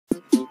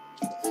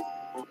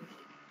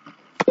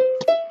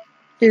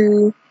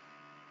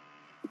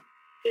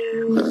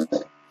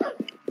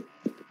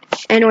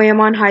Anyway, I'm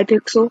on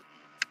Hypixel.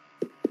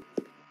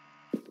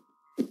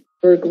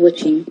 Or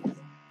glitchy.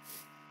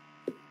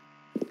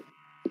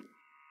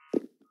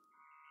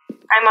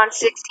 I'm on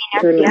 16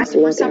 FPS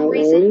for some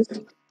reason.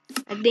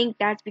 I think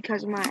that's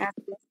because of my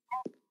FPS.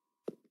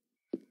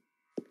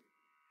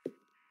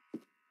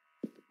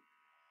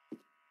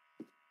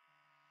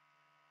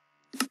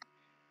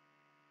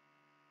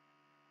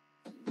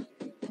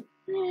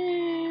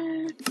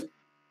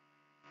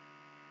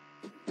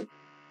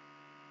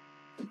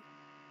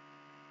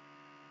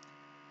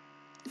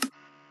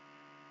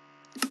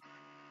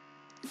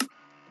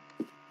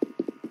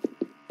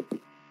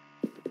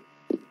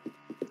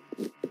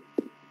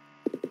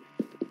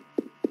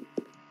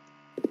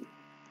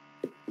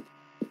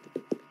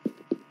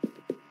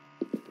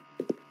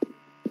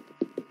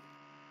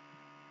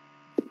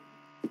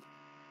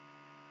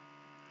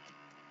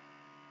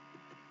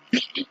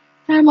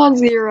 I'm on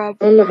 0.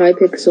 On the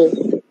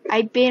Hypixel.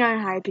 I've been on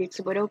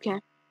Hypixel, but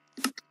okay.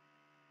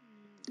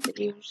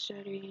 Video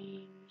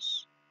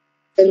settings.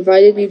 I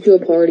invited you to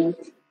a party.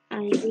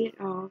 I did?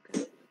 Oh,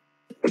 okay.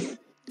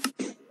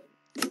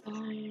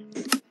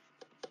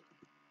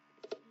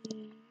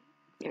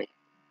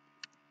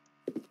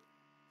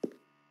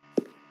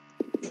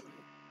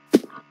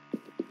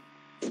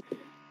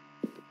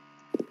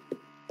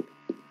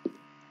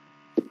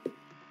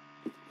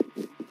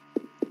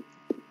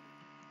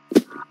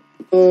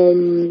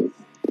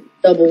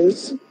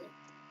 Doubles.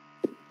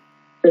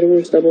 Bed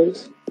Wars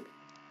doubles.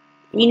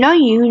 You know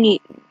you need...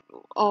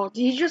 Oh,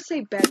 did you just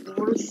say Bed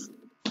Wars?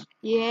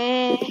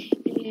 Yay!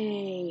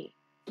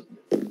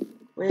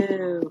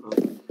 Whoa.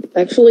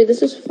 Actually,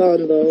 this is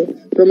fun, though.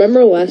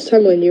 Remember last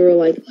time when you were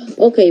like,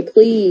 okay,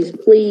 please,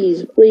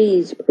 please,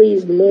 please,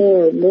 please,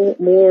 more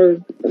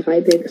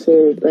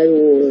Hypixel Bed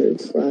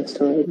Wars last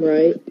time,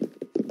 right?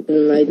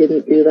 And I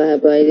didn't do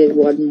that, but I did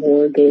one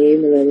more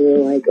game, and then you were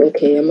like,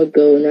 okay, I'm gonna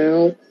go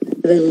now.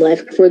 And then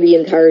left for the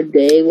entire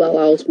day while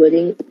I was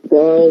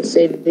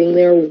sitting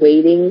there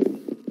waiting.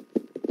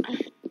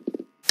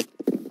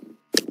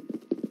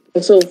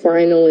 And so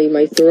finally,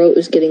 my throat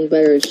is getting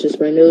better, it's just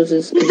my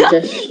nose's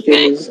congestion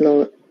is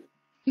not.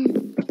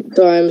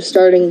 So I'm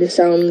starting to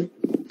sound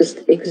just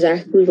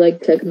exactly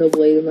like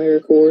Technoblade in my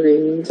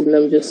recordings, and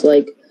I'm just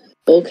like,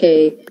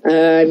 okay,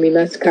 I mean,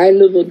 that's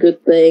kind of a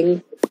good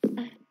thing.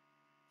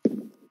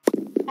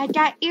 I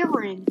got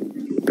Aaron.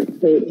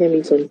 Wait, hand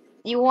me some.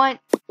 Why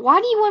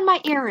do you want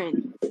my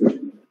Aaron?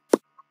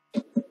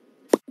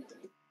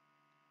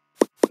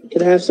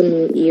 Can I have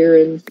some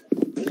urine?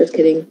 Just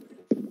kidding.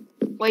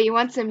 Wait, you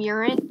want some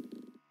urine?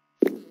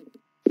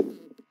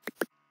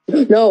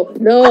 No.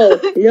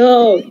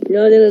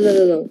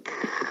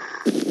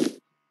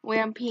 Wait,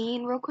 I'm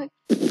peeing real quick.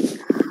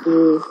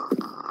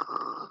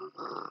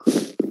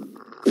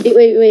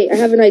 Wait, I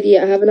have an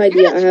idea.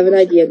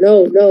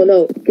 No.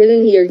 Get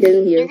in here.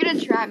 You're gonna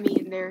trap me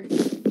in there,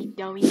 you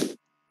dummy.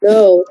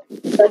 No.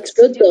 That's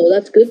good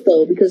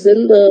though, because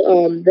then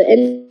the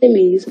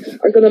enemies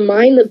are gonna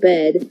mine the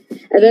bed,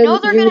 and then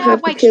they're you gonna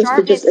have the like chance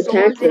to just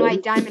attack swords them. and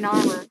like diamond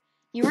armor.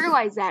 You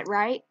realize that,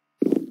 right?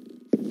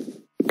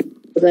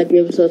 So that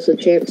gives us a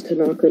chance to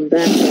knock them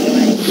back while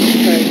I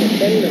try to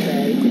defend the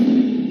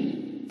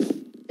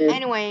bed.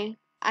 Anyway,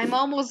 I'm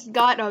almost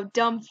got a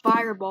dumb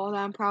fireball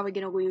that I'm probably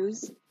gonna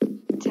lose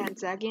in 10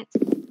 seconds.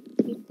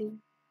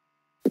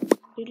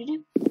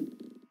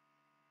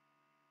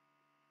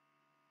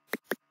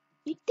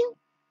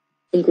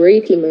 And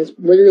Gray Team has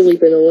literally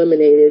been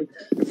eliminated.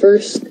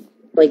 First,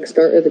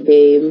 start of the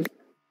game.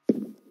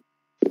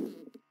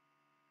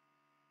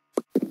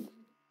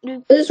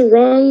 What is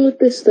wrong with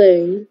this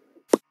thing?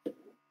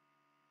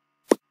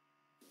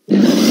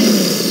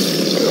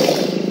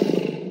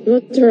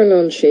 Let's turn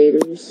on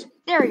shaders.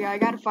 There we go, I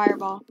got a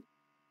fireball.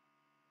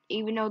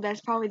 Even though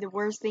that's probably the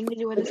worst thing to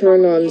do with this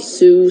turn on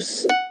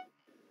Seuss.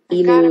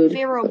 I got a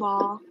Pharaoh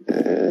ball.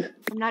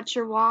 I'm not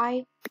sure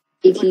why.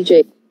 Hey,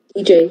 TJ.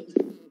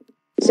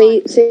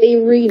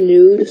 Say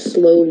renewed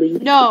slowly.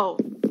 No.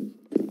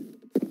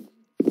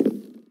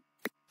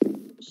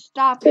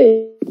 Stop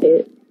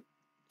it.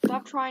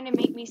 Stop trying to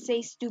make me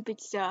say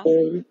stupid stuff.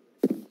 I'm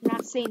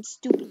not saying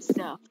stupid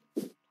stuff.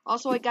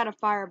 Also, I got a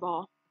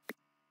fireball.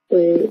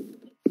 Wait.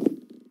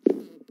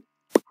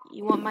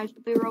 You want my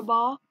Pharaoh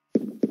ball?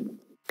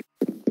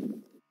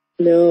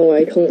 No,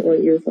 I don't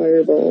want your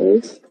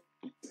fireballs.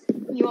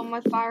 You want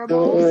my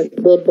fireballs? I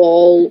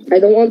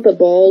don't want the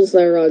balls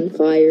that are on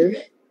fire.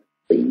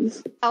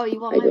 Please. Oh, you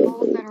want my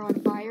balls that are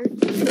on fire?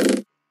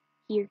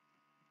 Here.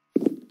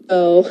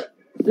 Oh.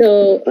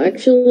 No,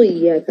 actually,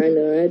 yeah,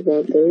 kinda. I'd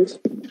want those.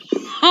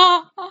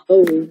 Oh,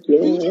 yeah.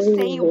 Did you just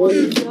say you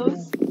wanted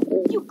those?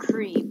 You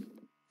creep.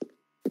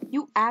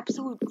 You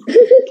absolute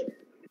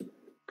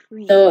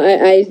creep. No,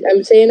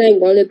 I'm saying I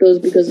wanted those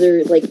because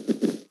they're,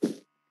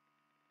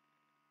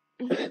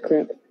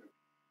 crap.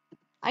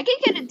 I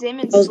could get a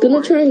diamond sword. I was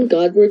gonna try and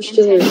god bridge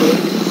to their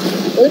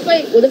base.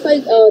 What if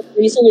I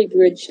recently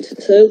bridged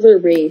to their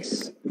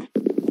base?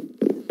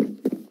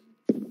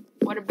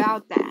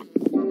 about that.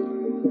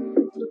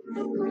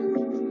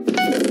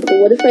 But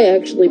what if I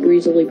actually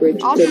breezily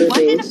bridge Also, to their one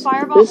did a base?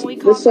 fireball only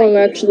This cost song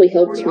like actually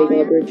helps me, 40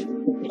 iron. Bridge.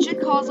 It should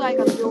cost like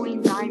 1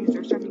 billion diamonds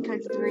or something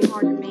because it's very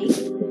hard to make,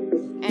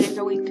 and it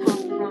always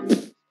comes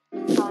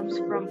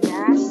from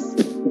gas.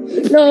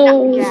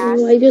 No,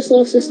 gas. I just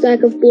lost a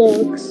stack of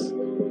blocks.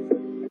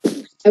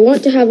 I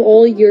want to have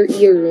all your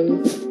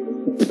earring.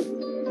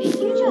 Did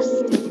you just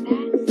say that?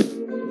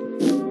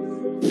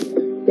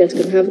 Yes,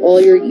 can have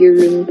all your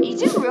earring. You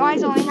do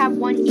realize I only have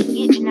 1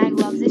 ingot, and I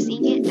love this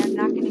ingot, and I'm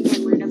not gonna get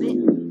rid of it.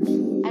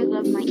 I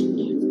love my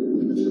ingot.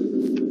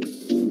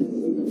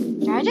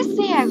 Did I just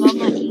say I love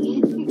my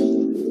ingot?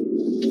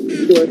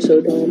 You are so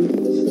dumb.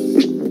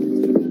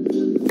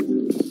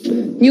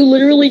 You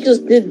literally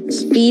just did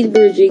speed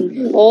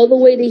bridging all the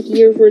way to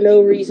here for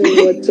no reason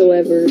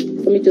whatsoever.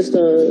 Let me just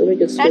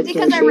switch. That's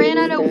because I ran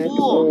out of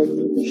wool.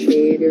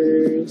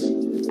 Shaders.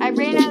 I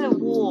ran out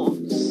of wool.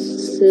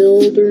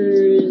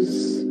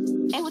 Cilders.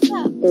 Hey, what's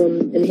up?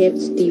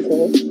 Enhanced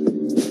default.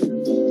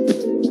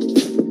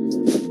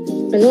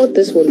 I know what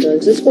this one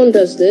does. This one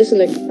does this,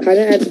 and it kind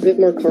of adds a bit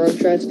more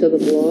contrast to the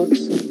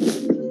blocks.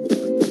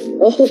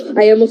 Oh,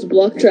 I almost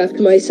block trapped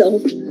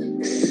myself.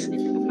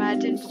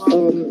 Imagine block.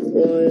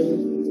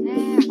 One.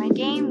 Nah, my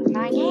game.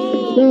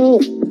 No.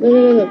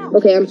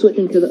 Okay, I'm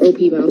switching to the OP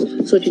mouse.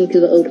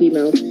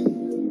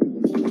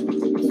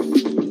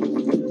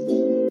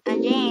 My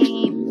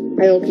game.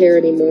 I don't care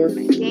anymore.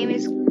 My game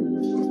is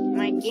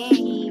my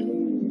game.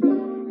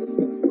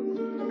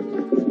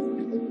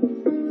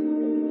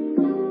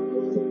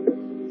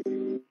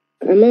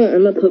 I'm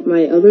gonna put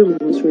my other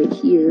mouse right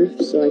here,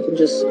 so I can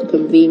just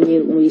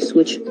conveniently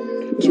switch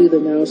to the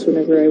mouse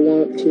whenever I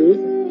want to.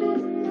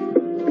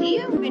 Do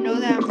you even know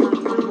that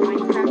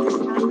Minecraft is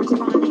not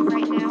responding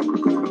right now?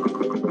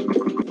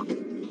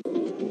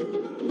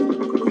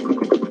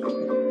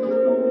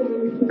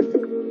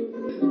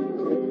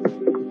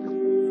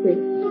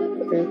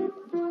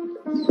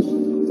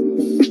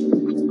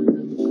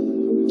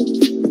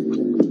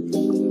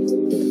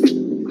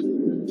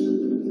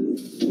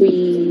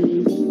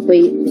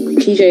 Wait,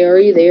 TJ, are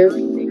you there?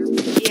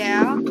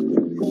 Yeah.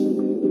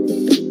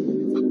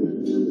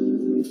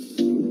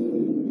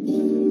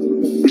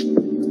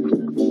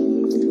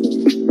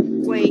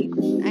 Wait,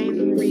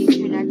 I'm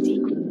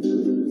reconnecting.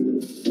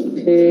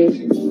 Okay,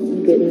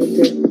 I'm getting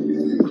into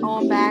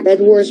I'm back. Bed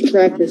Wars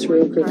practice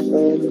real quick. I'm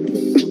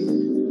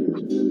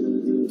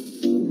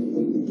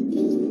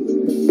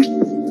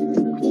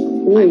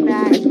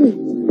back.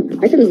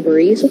 I can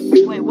breeze.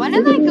 Wait, when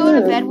did I go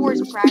to Bed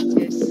Wars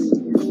practice?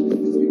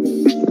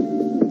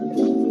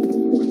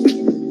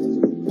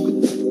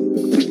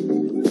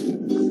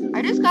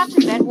 I just got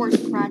to Bed Wars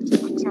practice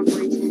for some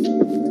reason.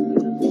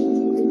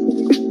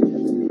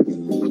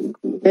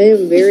 I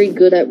am very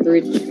good at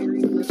bridge.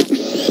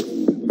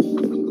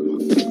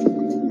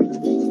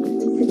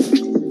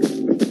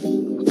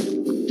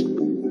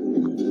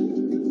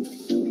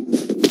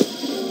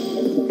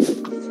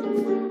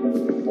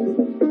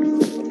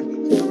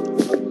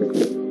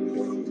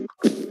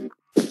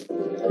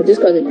 I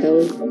just got a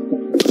tele.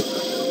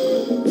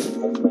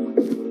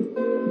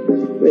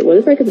 Wait, what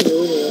if I could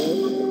move it?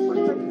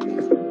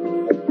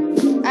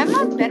 I'm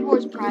on Bed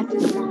Wars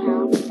practice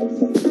somehow.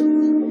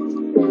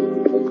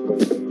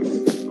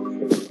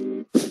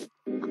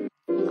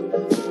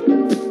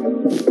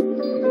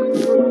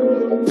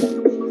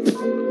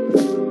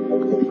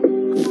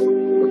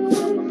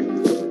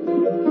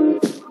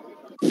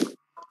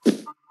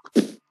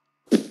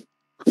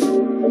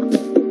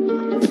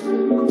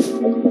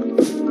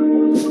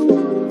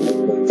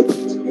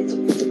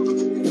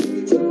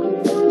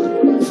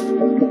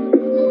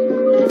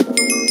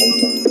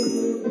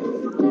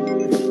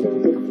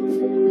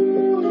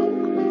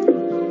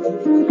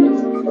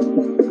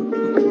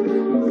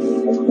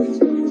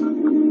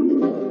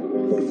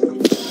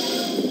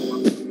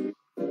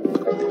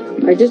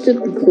 I just did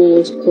the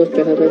coolest clip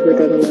I have ever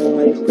done in my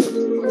life.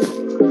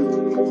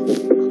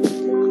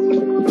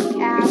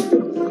 Yeah.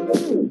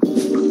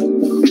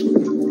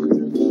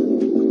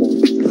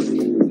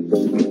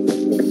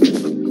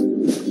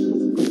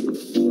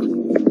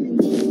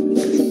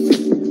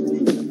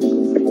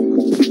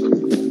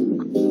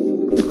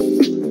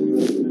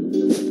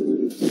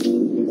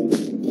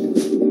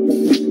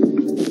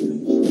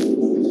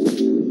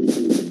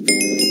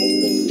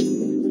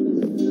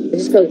 I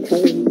just got a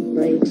tele.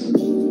 Nice.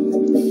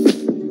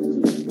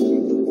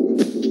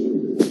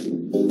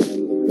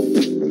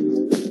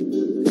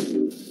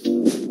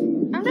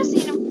 I'm just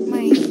seeing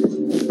my.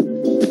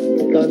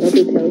 Got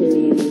another tele.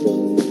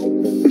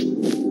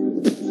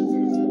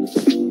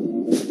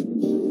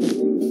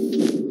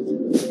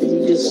 Did you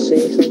just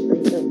say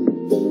something?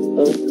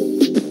 Oh.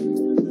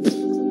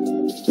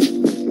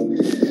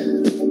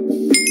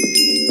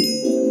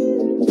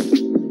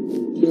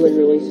 You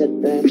literally said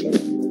that.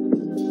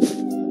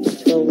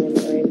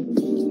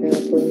 12:09 now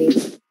for me.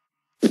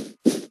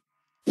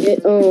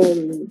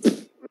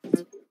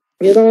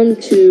 Get on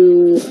to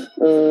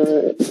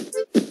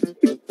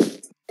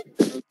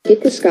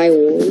get to Sky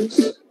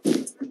Wars.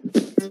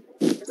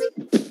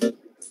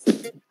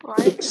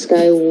 What?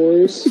 Sky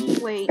Wars.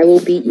 Wait. I will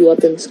beat you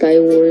up in Sky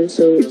Wars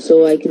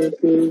so I can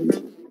prove.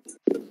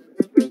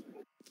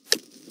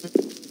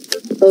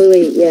 Oh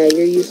wait, yeah,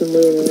 you're using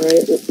Luna,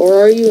 right? Or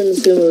are you in the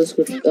sumos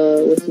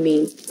with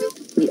me?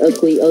 The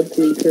ugly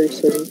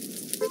person.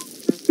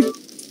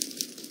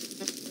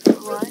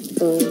 What?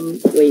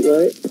 Wait,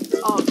 what?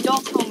 Oh,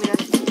 don't tell me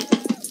that's...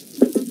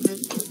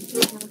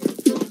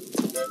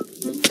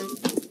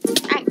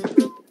 Ay.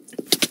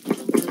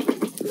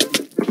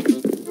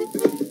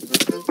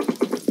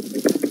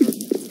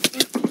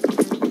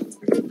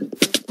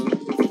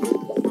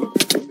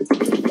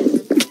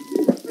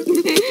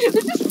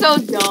 This is so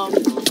dumb.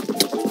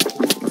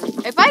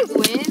 If I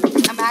win,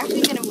 I'm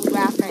actually gonna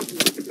laugh at you.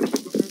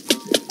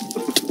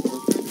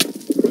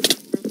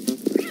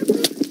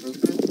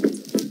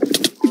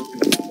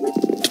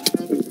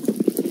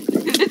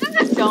 This is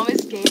the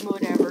dumbest game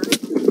mode ever.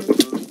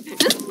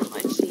 Just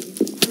punching.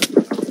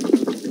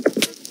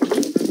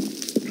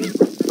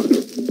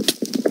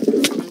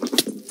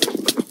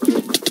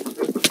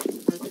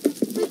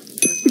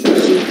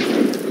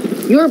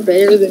 You're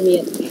better than me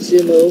at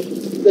sumo.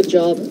 Good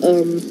job.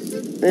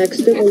 I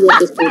accidentally went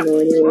to sumo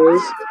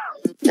anyways.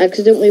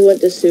 Accidentally went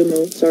to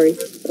sumo, sorry.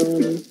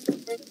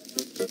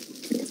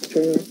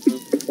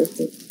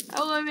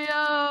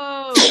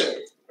 LMAO!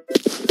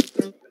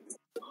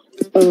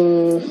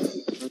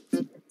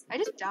 I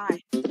just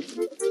died.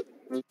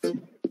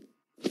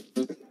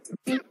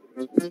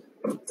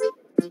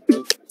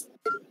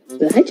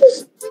 Did I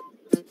just...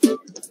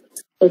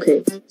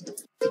 Okay.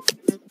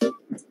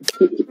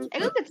 Hey,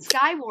 look at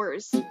Sky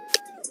Wars.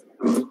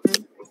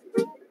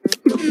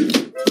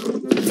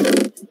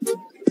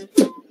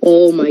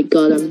 Oh my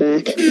god, I'm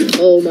back.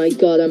 Oh my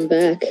god, I'm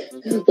back.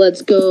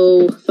 Let's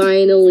go.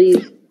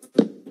 Finally.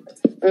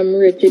 I'm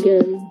rich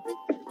again.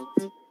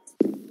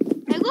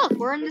 Hey, look,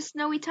 we're in the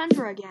snowy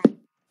tundra again.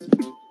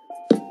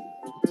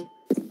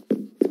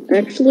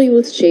 Actually,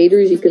 with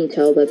shaders, you can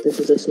tell that this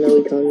is a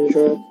snowy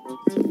tundra.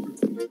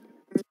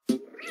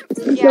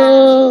 Yeah.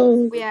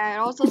 No. Yeah, it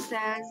also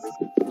says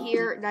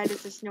here that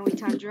it's a snowy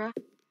tundra.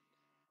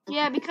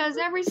 Yeah, because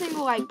every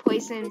single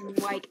place in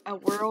a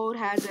world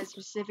has a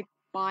specific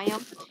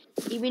biome.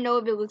 Even though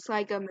if it looks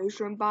like a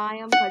mushroom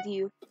biome because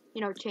you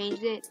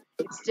changed it,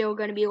 it's still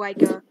gonna be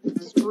like a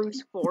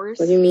spruce forest.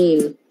 What do you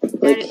mean?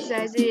 That it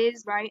says it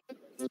is, right?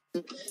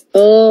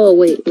 Oh,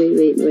 wait.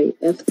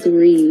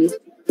 F3.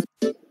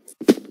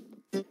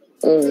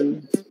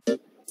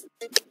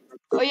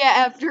 Oh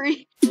yeah,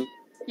 F3.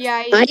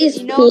 Yeah, Ice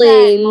you know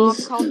plains. that mob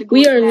called the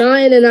We are Gorbat. not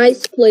in an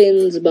ice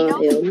plains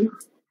biome.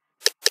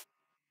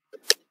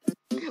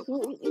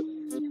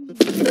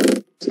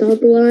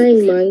 Stop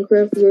lying,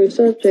 Minecraft. You're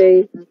such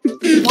a...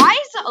 Why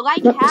is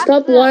it half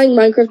Stop the lying,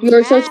 Minecraft. You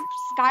are such...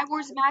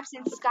 Skywars maps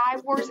and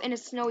Skywars in a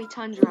snowy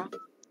tundra?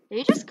 Did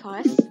you just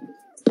cuss?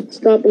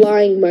 Stop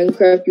lying,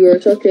 Minecraft. You are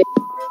such a...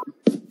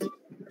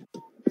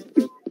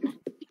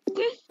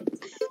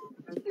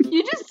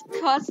 You just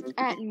cussed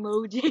at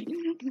Mojang.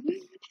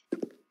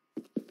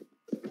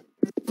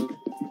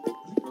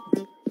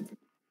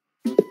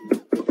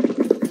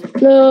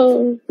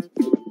 No.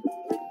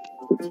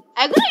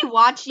 I'm gonna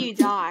watch you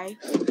die.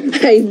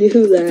 I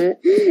knew that.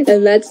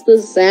 And that's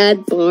the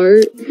sad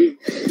part.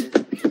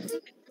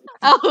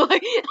 Oh, I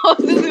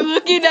was just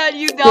looking at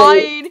you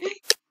dying.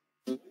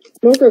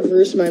 I'll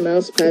reverse my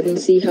mouse pad and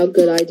see how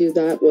good I do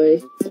that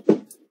way.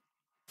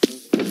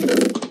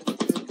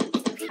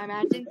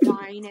 Imagine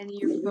dying and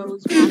your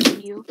foes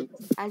watching you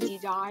as you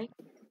die.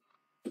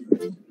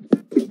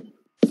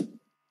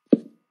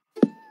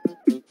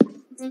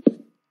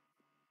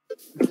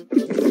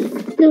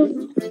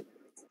 No.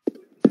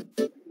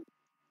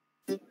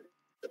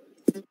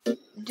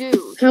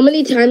 Dude. How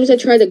many times I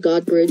tried a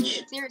god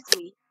bridge?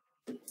 Seriously.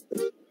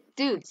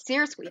 Dude,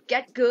 seriously,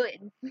 get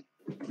good.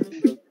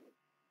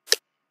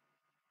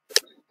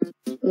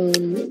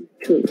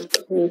 Choose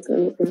block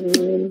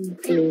outline.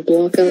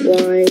 Block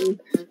outline.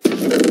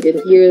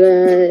 Didn't hear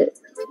that.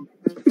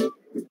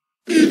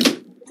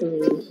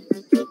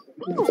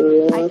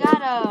 Ooh, I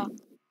got a...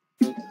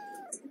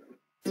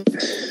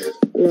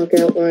 Block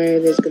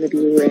outline is gonna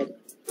be red.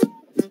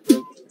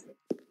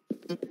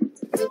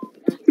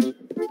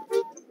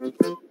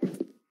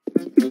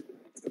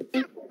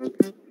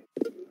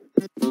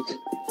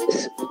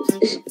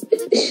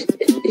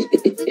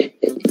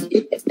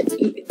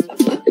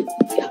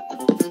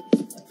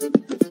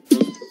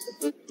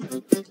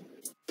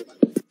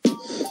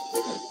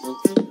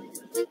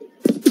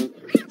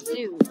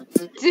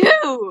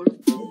 Dude!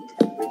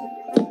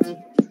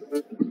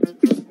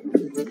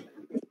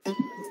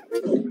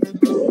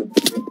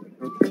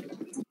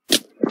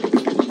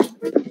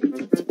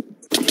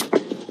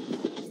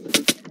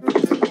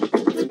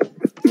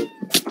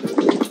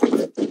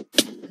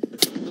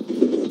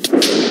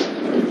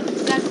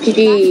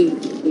 GG.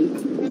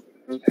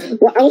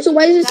 Well, also,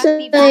 why does it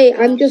say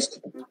I'm just...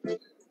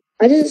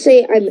 I didn't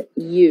say I'm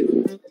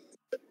you.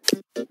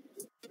 I'm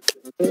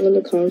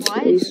gonna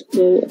constantly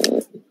scroll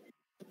up.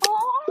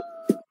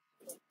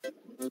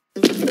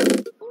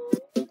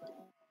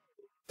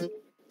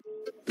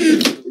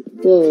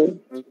 Whoa.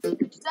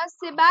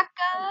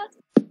 Sasibaka.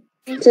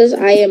 It says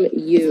I am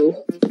you.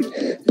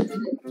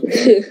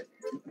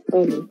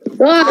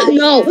 I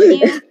no! am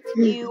you.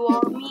 You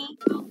are me.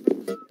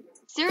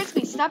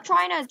 Seriously, stop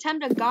trying to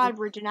attempt a god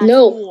virgin at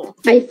school.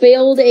 I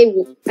failed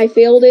a I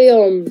failed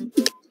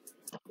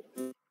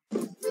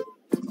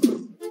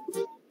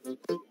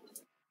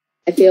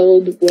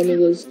one of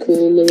those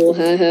cool little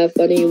haha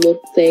funny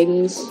look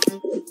things.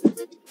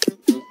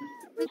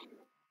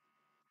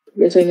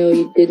 Yes, I know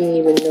you didn't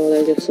even know what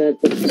I just said,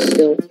 but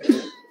still.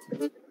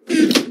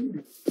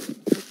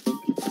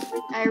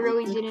 I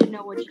really didn't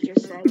know what you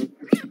just said.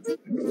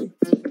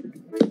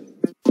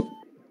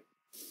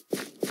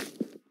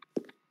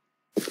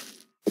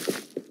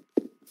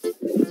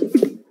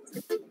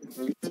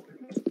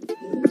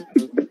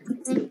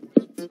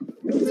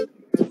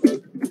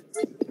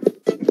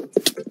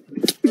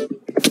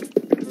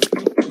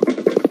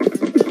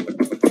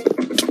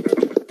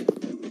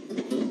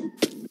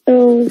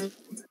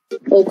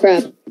 Oh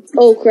crap.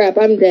 Oh crap,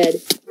 I'm dead.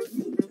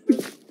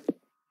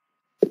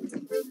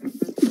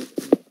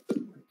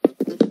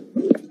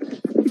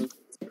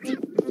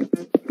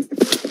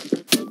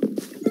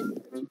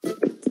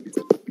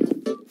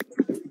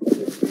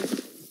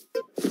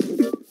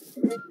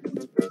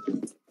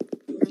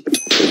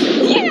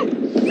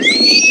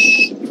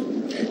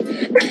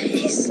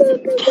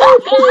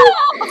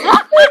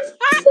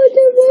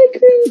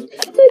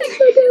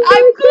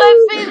 I'm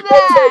clipping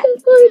that.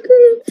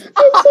 I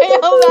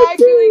am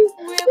actually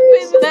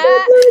clipping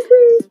that.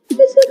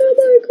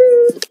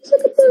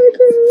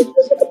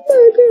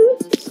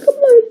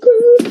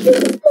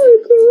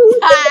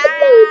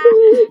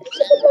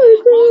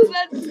 What was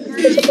that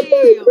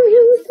scream?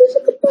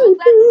 What was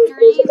that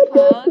scream,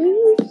 Pug?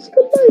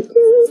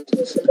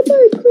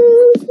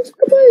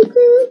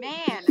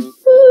 Man.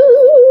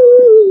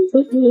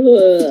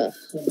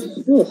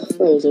 That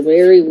was a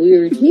very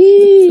weird.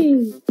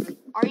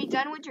 Are you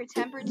done with your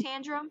temper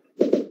tantrum?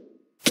 Good.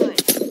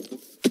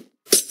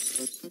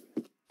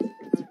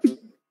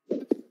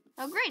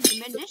 Oh great, the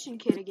meditation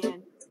kit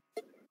again.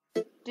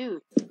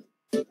 Dude.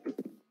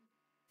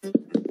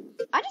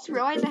 I just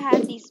realized I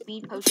have these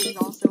speed potions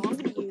also. I'm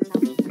gonna use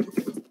them.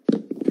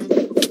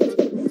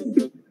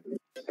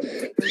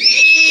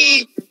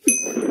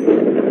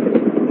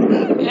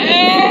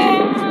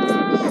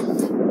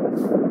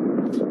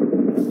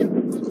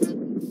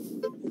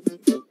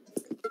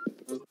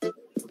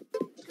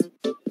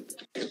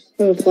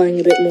 I'm applying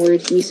a bit more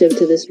adhesive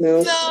to this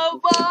mouse.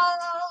 Snowballs!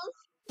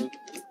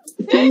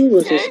 He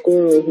was a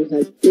squirrel who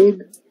had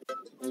big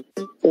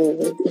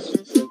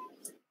balls.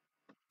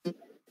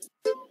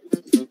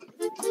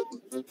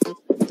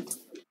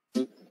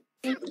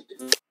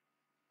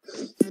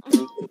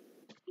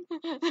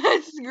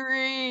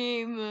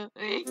 Scream!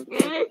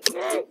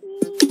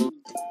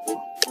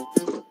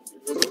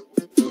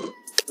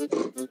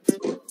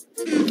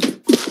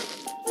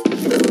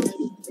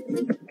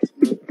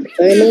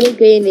 I'm only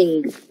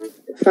gaining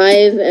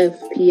 5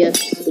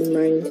 FPS in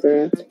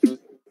Minecraft.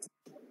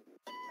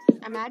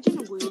 Imagine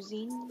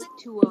losing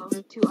to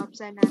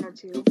Upside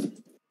 902.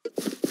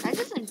 That's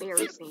just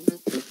embarrassing.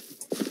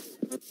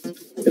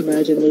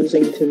 Imagine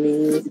losing to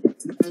me.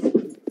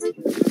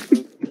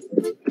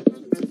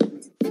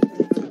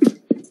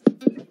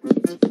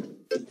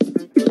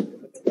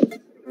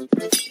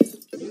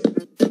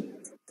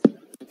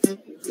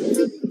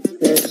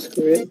 That's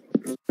great.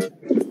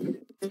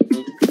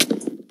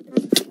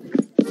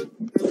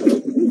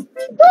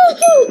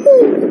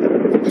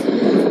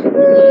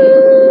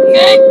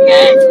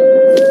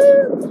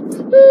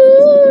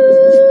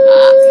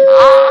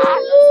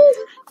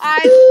 I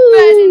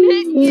sped and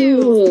hit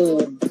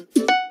you!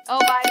 Oh,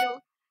 by the way,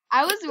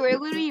 I was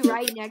literally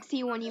right next to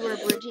you when you were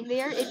bridging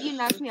there. If you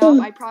knocked me off,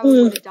 I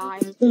probably would have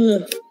died.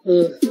 If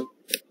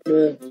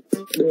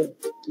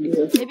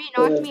you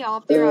knocked me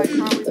off there, I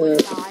probably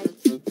would have died.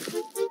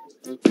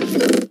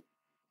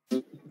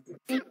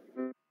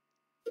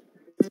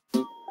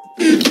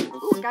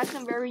 Ooh, got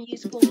some very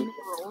useful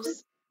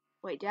minerals.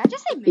 Wait, did I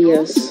just say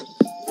minerals? Yes.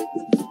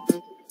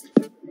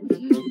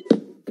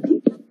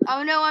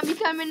 Oh no, I'm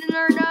becoming a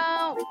nerd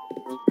now!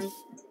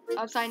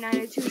 Upside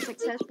 902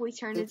 successfully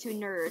turned into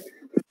nerd.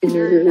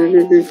 Nerd.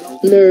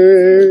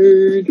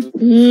 Nerd.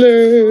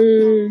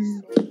 Nerd.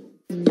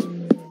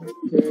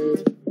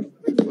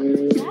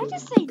 Did I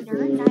just say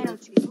nerd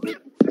 902?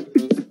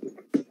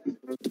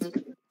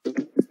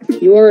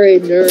 You are a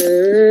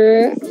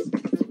nerd.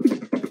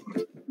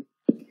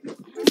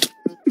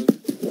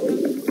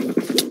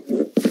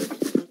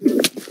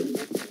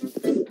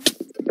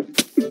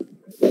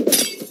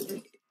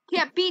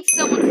 Can't beat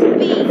someone's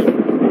speed!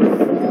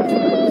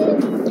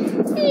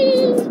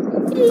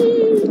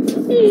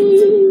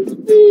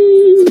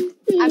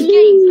 I'm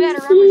getting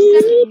better every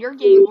second, and you're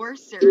getting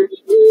worse, sir.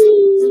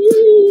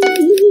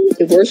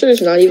 Worser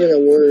is not even a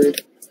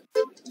word.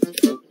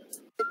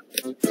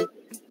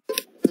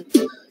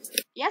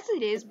 Yes,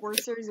 it is.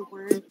 Worser is a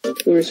word.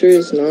 Worser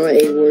is not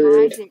a word.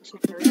 My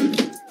dictionary.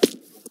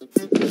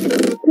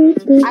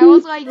 I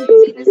was like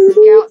using the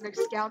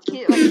scout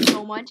kit like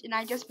so much, and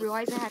I just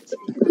realized I had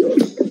speed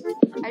potions.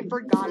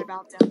 forgot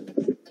about them.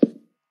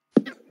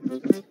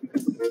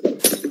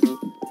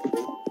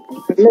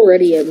 I'm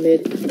already at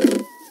mid.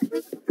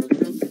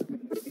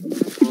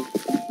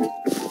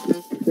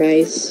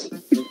 Nice.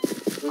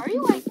 Are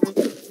you like...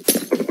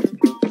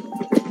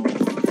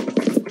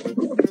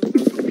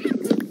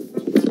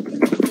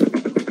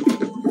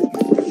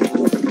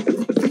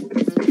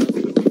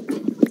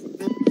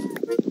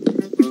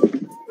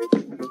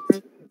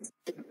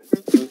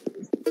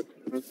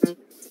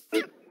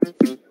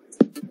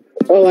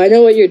 Oh, I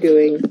know what you're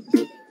doing.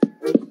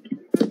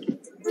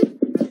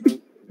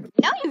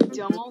 No, you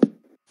don't.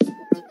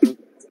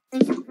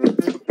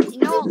 You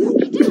know,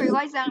 you do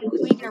realize that I'm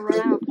quickly gonna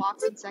run out of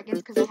blocks in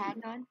seconds because I had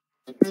none?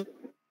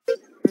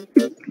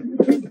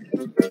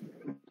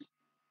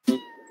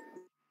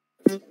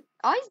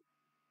 I...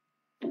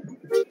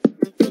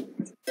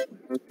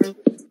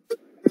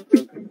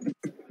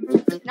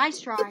 Nice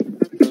try.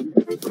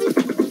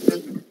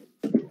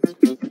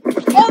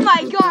 Oh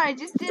my god, I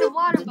just did a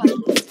water bucket.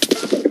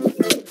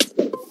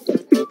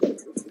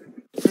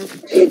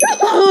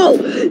 Oh!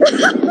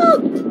 This one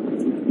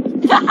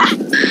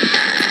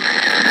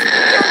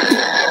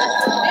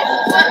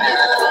is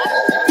Pug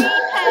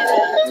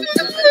Scream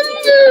heavy.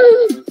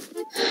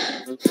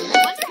 I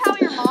wonder how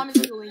your mom is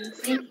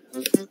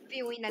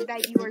feeling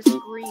that you are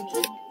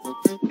screaming.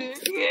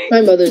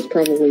 My mother's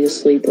probably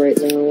asleep right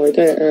now. Like,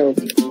 I don't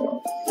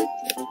know.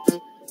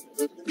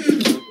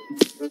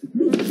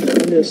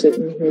 I'm just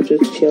sitting here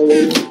just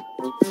chilling.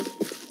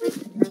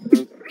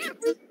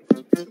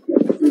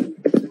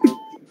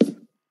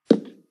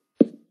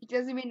 He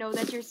doesn't even know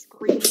that you're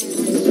screaming.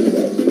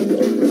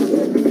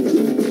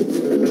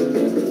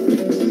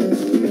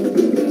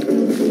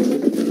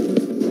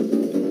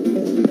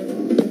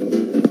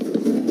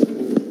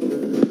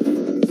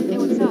 Hey,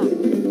 what's up?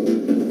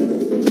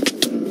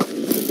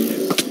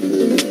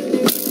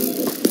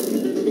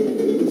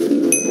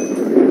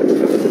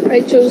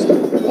 I chose the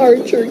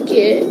Archer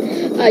kit.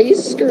 I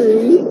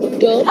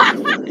screwed up.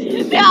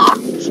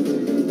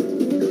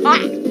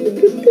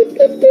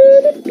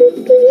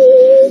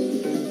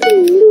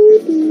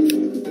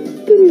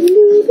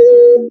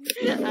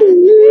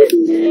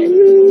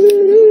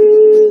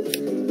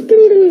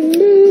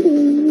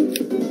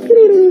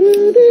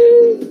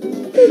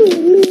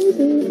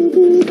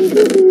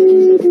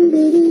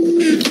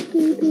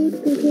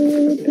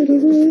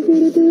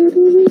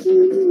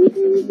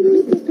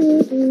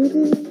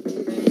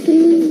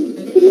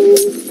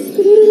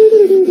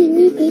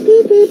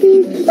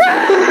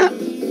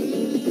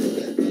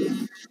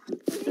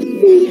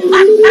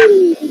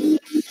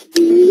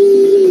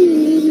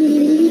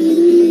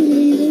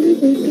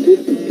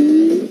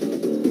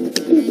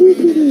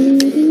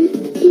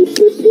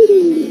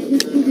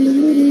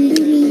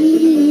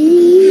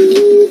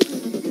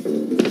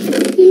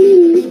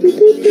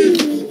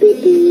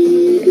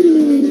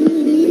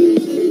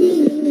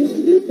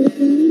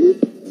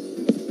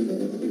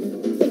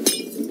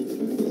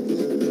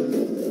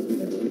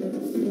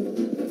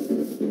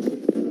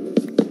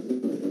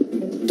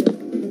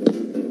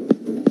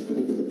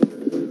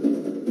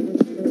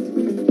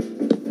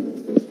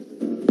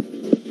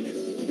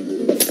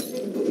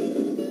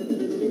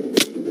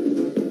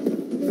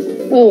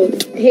 Oh,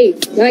 hey,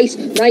 nice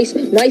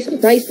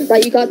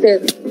that you got there.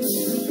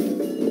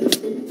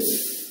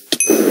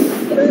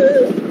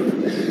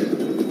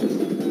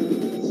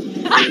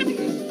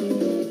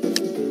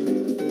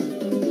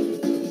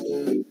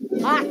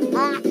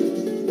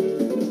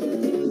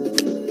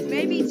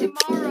 Maybe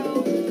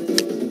tomorrow.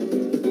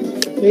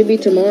 Maybe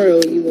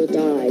tomorrow you will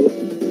die.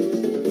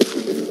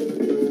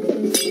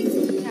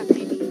 Yeah,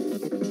 maybe.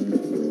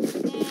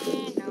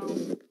 No.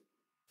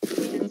 Maybe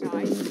just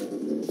die.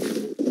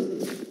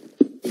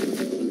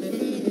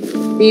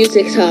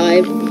 Music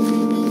time.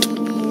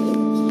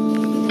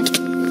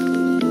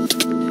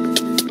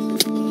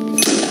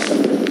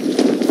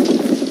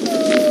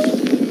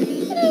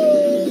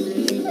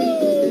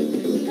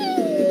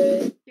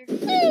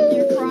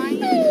 You're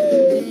crying?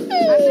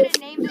 I'm gonna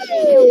name this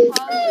video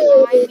Pug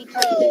Crying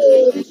because he's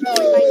getting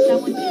destroyed by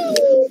someone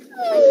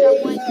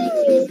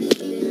using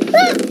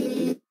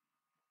speed.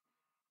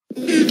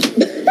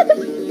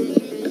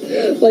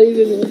 What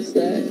even was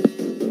that?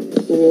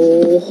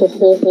 Oh, ho,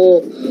 ho,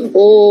 ho.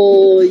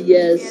 Oh,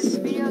 yes. Yeah, this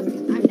video, I'm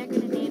not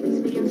gonna name this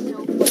video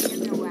so funny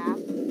you're gonna laugh.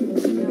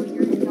 You know,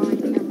 you're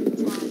dying every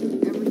time,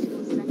 every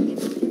single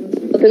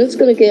second. But then it's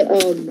gonna get,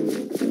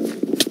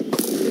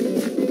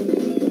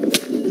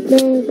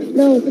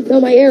 No,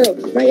 my arrow.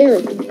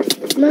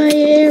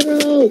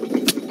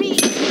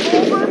 Speed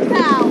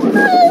overpowered.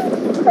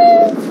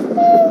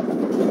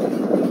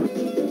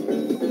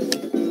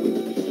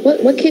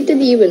 What kit did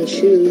he even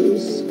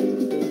choose?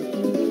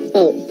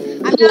 Oh,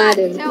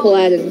 Paladin.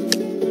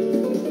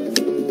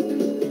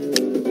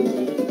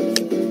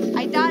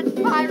 I thought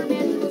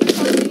Pyroman was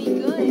supposed to be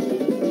good.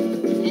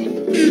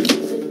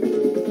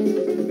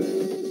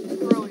 It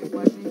really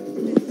wasn't.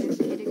 This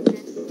kid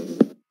exists.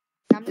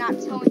 I'm not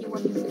telling you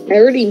what this is. I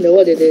already know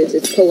what it is.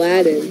 It's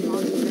Paladin.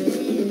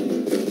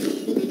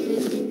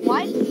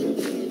 What? It's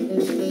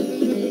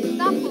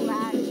not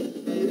Paladin.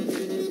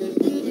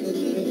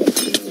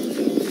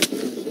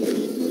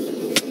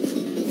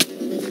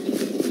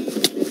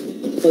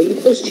 Oh, you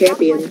post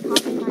champion.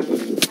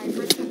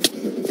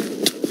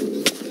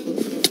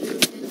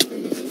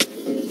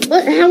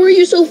 What? How are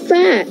you so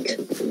fat?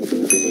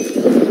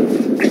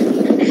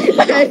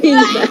 I mean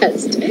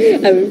fast.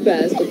 I mean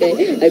fast,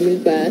 okay? I mean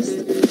fast.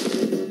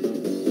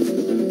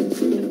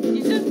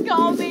 You just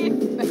called me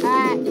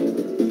fat.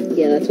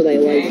 Yeah, that's what I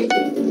like,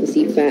 to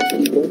see fat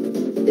people.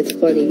 It's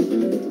funny.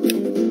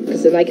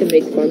 Because then I can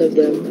make fun of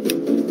them.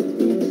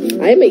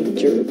 I'm a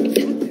jerk.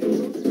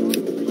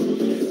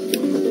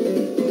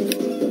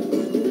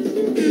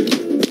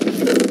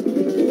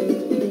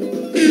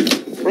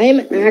 I am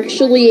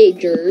actually a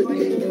jerk.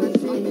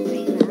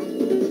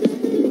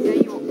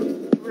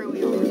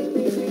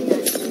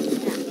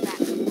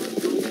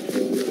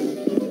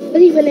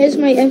 What even is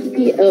my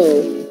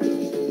FPO?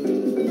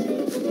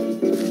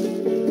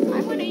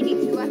 I'm on 82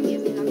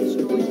 FPS and I'm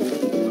destroying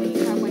you.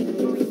 You have like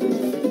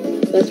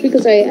 3. That's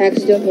because I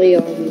accidentally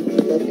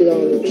left it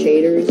on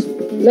shaders.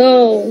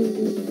 No.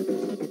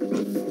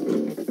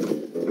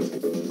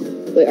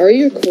 Wait, are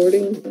you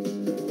recording? Of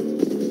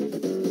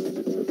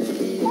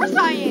course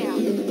I am.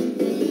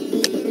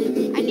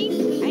 I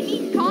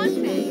need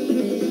content.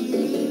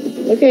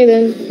 Okay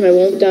then, I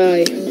won't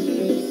die.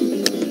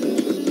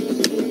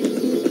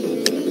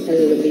 And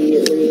then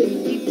immediately.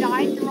 You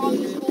died throughout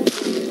this whole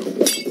video.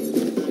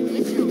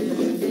 Literally.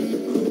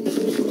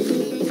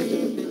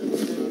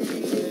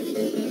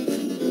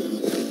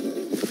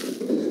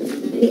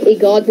 A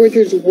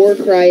Godbridger's war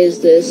cry is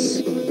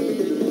this.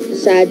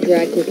 Sad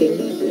drag cooking.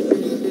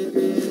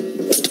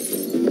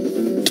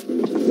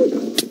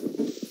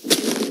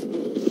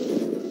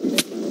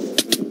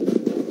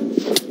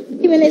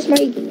 Even is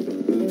my...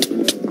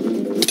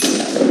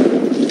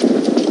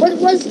 What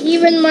was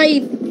even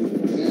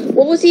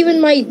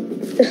my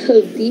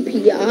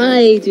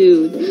DPI,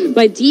 dude?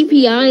 My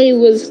DPI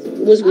was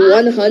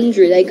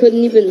 100. I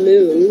couldn't even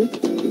move.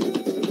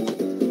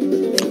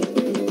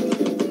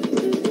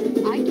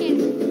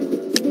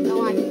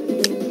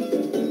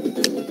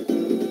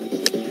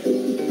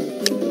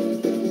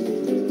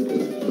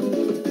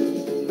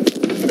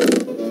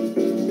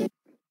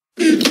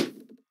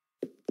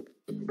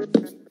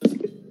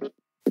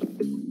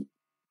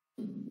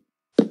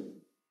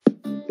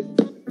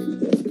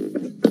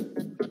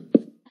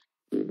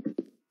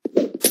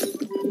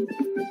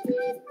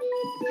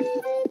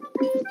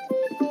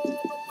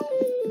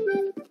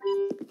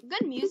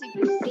 Good music to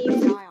see you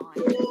die on.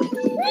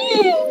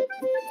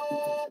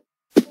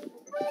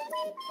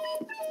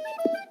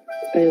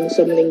 I am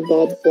summoning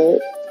Bob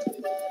Fault.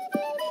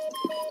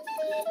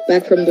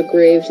 Back from the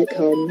graves it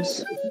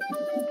comes.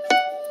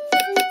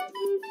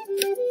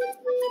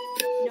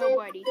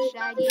 Nobody.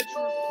 Shaggy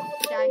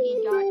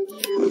got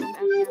eaten from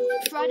everywhere.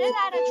 Dreaded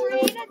at a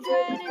tree,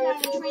 dreaded at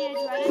a tree,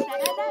 dreaded at a tree,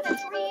 dreaded at a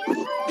tree.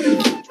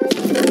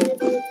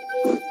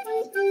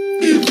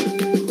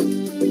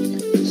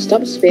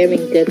 Stop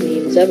spamming dead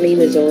memes. That meme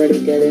is already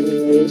dead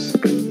anyways.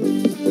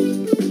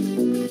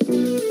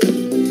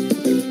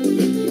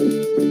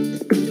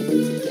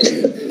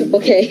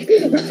 Okay.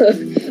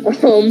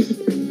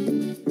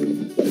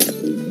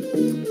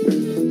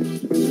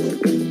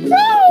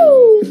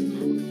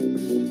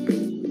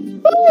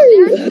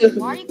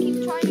 Why do you keep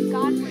trying to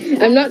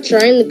Godbridge? I'm not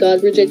trying the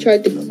Godbridge, I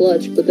tried to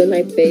clutch, but then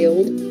I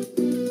failed.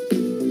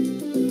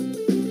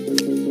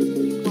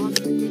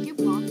 Did you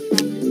block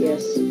that?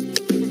 Yes.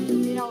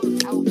 I'm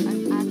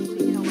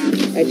actually gonna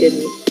laugh. I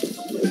didn't.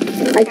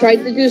 I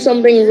tried to do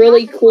something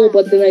really cool,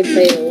 but then I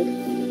failed.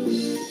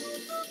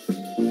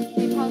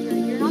 Hey, Pugger,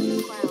 you're not the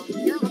clown.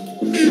 You're the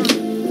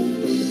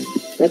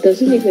That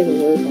doesn't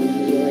even work on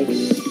me, like...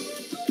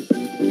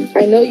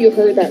 I know you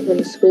heard that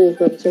from school,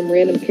 from some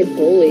random kid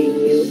bullying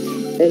you,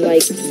 and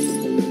like...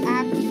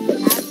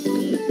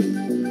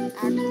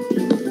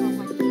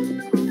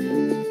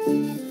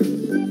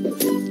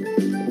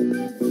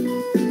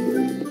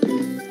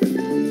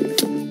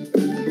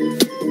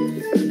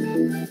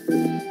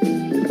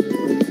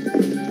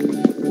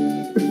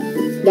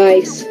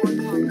 Nice.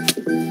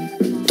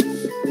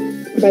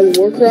 My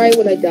war cry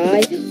when I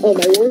die? Oh,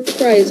 my war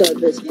cry is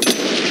on this.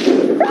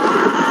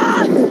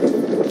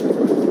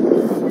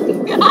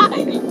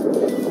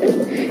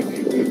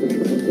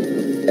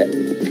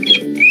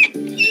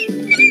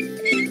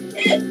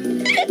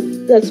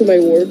 That's my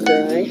war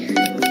cry.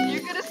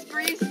 You're gonna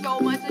scream so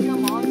much like a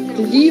monster.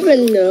 Did you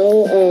even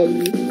know,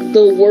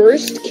 the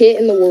worst kit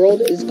in the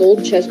world is gold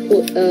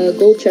chestplate,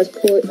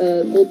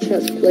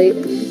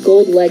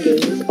 gold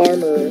leggings,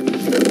 armor.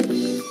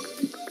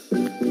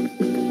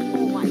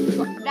 Oh my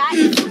god, that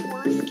is the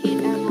worst kit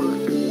ever.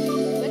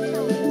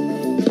 Literally.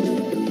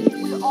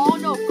 We all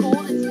know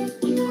gold is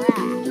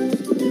trash.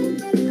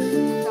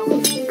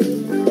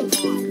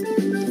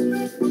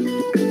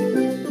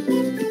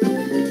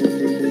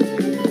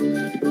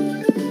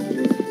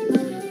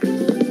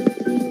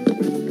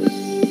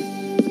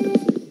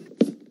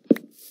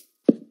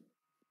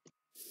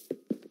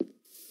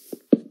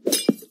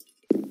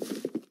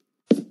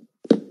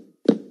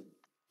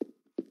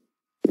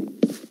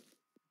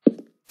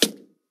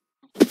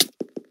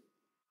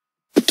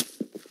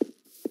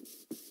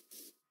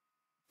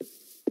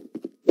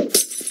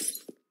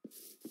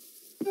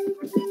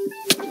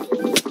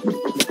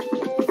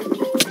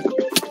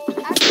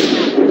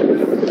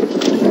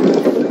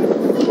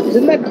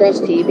 Isn't that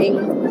crust heaving?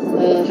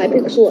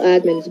 Hypixel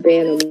admins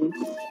ban them.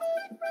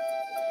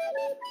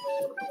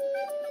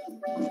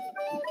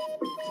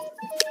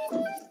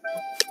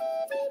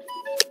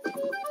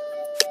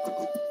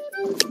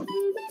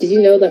 Did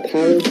you know that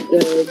power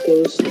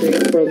goes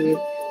straight from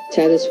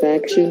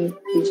satisfaction?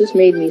 You just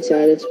made me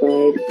satisfied.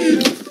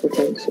 Well,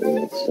 thanks for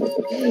that stuff.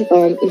 I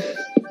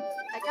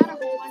got a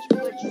whole bunch of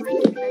good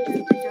drinking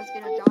measures to just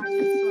get a dodge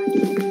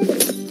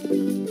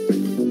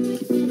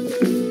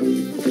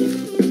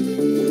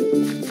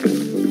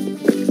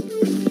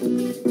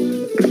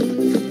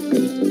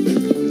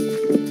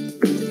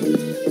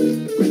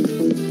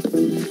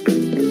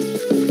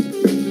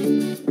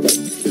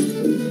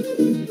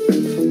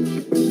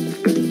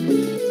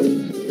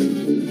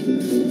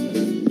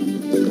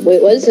Wait,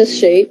 what is this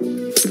shape?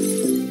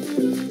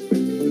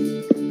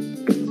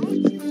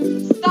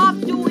 Stop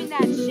doing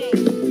that shit.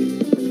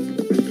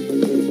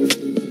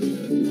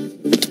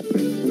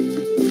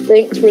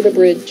 Thanks for the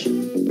bridge. Well,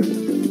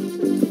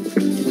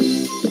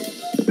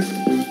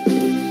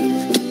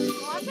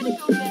 I'm gonna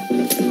go get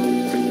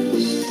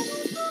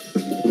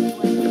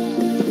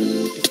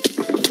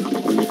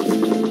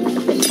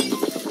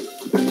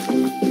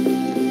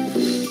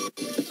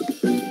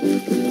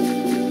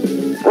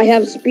a I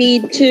have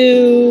speed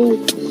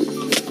too.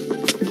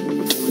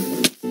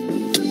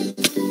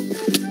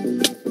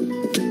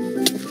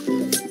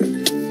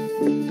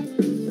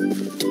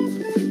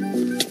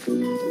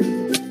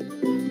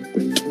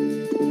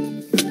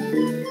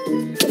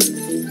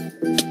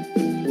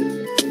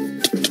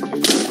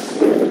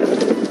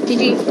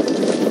 GG.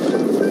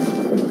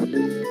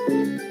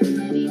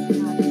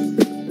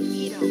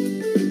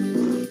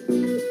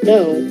 No,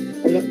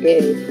 I'm not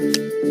gay.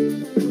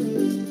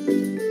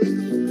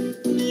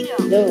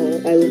 No,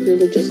 I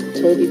literally just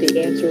told you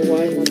the answer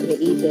why I'm not gonna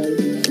eat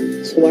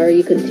them. So why are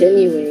you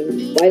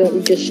continuing? Why don't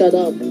you just shut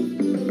up? I'm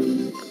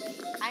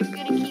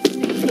gonna keep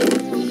saying it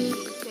until you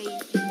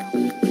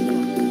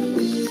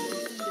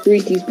say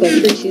Reese's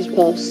Puffs, Reese's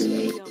Puffs.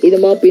 Eat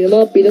 'em up, eat 'em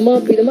up, eat 'em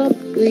up, eat 'em up.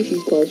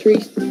 Reese's Puffs,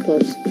 Reese's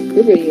Puffs.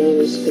 Your video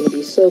is gonna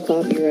be so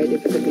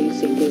copyrighted for me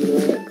thinking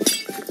that.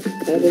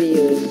 That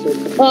video is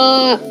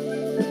so...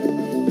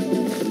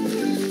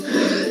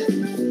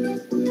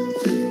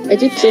 I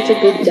did such a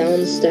good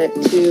down stack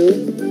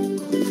too.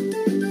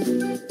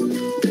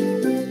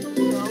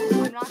 No,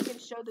 I'm not gonna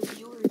show the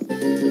viewers.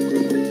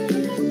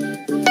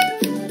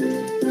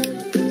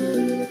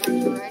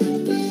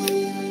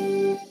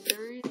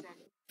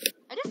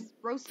 I just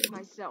roasted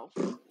myself.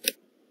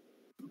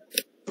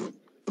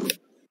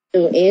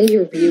 Oh, and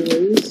your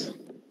viewers.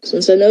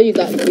 Since I know you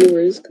got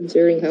viewers,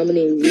 considering how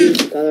many views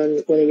you got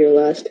on one of your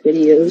last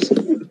videos.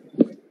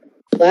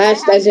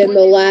 Last, as in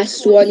the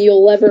last one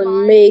you'll ever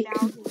make.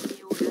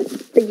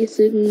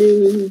 Basic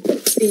noon,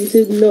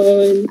 basic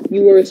 9.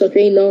 You are such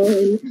a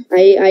 9.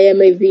 I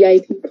am a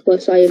VIP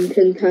plus. I am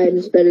 10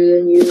 times better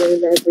than you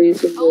in every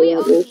single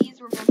level.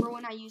 OGs remember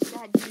when I used to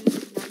have views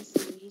in 9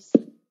 series?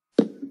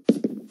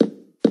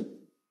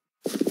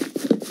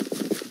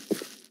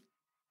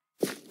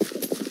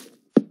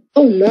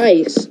 Oh,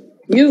 nice.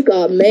 You've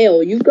got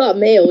mail. You've got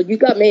mail. You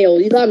got mail.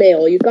 You got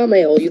mail. You got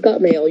mail. You got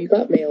mail. You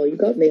got mail. You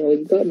got mail.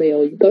 You got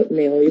mail. You got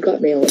mail. You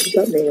got mail. You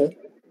got mail.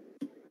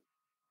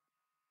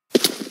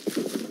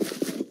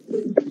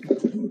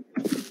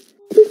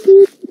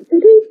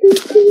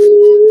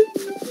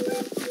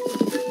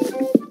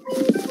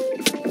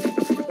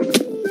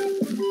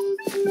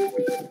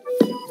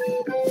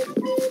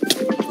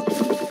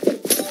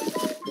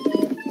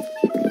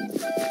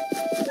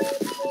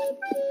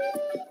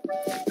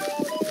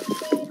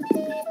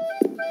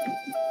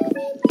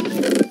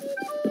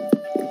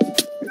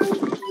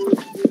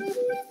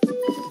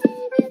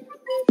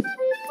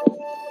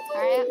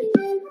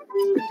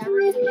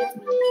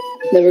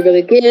 Never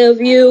gonna give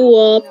you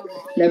up,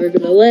 never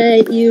gonna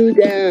let you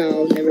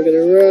down, never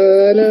gonna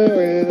run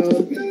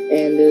around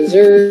and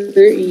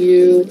desert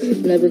you,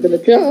 never gonna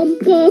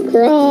jump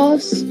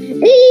across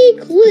a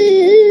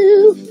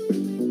cliff.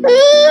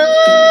 Ah!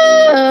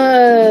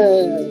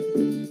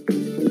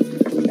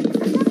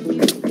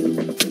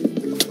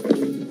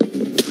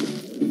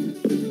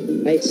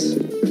 Nice.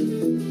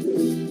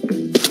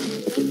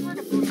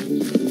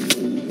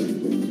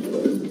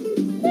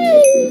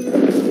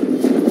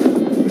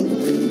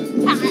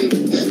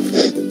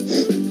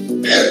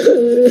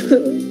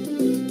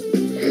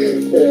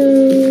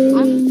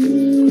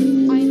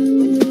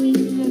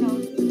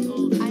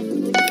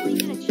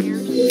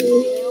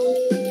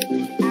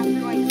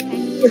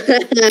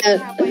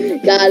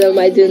 Got him,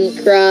 I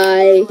didn't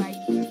cry.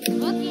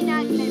 Looking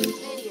at this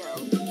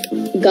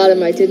video. Got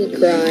him, I didn't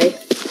cry.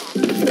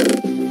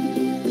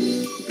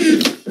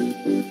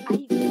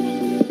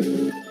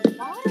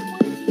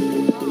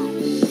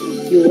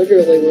 You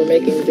literally were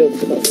making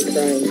jokes about me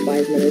crying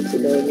 5 minutes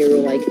ago, and you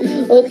were like,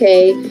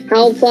 okay,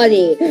 how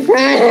funny.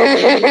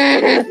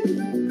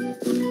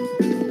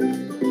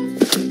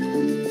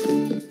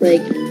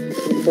 Like,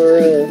 for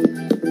real.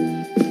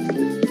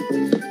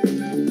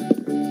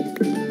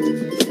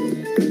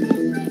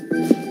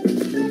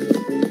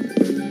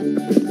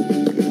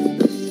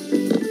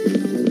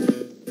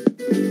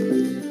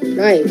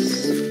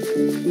 Nice.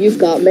 You've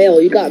got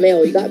mail, you got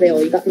mail, you got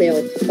mail, you got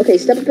mail. Okay,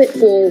 step a bit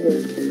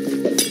forward.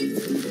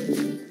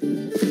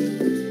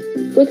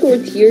 Click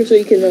towards here so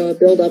you can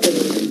build up and...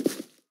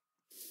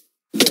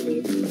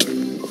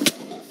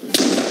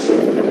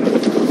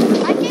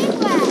 I came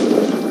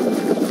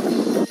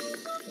last.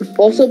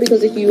 Also,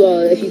 because if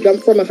you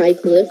jump from a high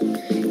cliff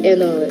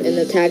and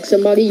attack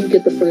somebody, you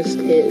get the first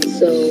hit.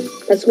 So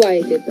that's why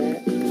I did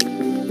that.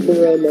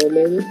 For a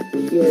moment,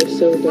 you are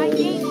so I dumb.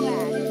 came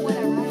last.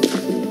 Whatever.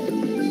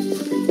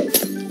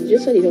 You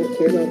just said you don't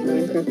care about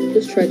Minecraft. You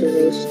just tried to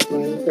roast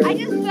Minecraft. I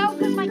just fell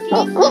because my game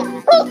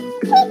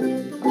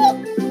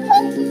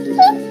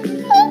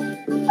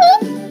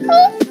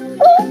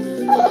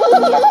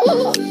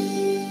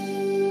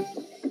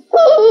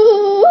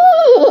Oh,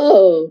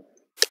 oh.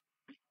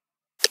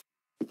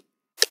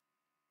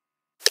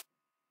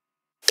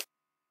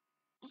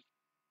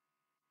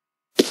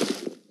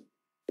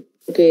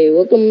 Okay,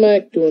 welcome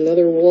back to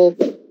another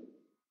Walkthroughs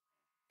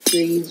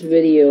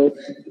video.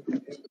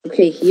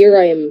 Okay, here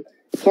I am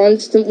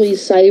constantly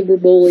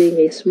cyberbullying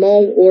a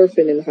small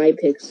orphan in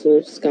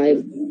Hypixel Sky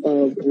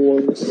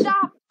Wars.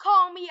 Stop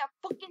calling me a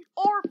fucking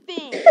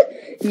orphan.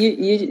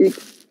 You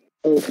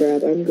oh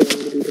crap, I'm going to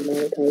be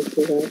demonetized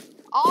for that.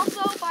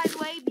 Also, by the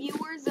way,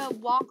 viewers of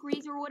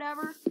Walkrees or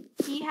whatever,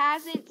 he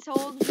hasn't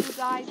told you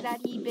guys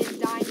that he's been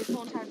dying this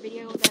whole entire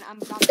video. That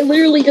I'm about to I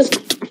literally just...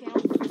 channel,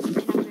 and I'm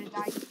gonna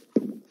die.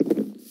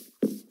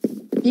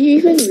 Do you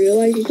even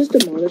realize you just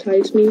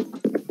demonetized me?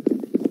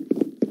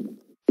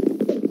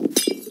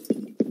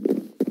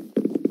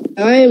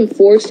 I am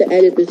forced to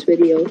edit this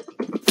video.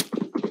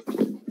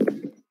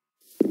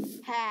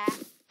 Ha.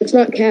 It's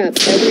not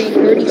capped. Every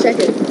 30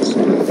 seconds.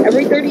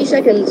 Every 30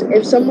 seconds,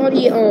 if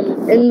somebody,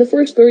 in the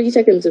first 30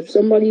 seconds, if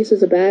somebody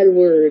says a bad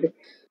word,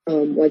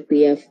 like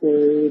the F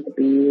word, the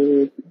B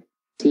word,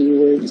 C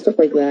word, stuff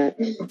like that,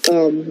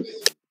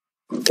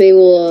 they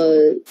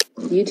will,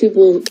 YouTube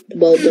will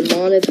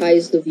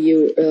demonetize the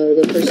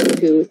person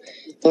who,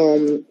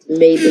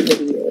 made the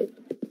video.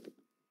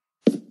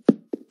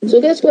 So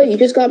guess what? You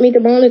just got me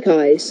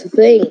demonetized.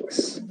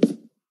 Thanks.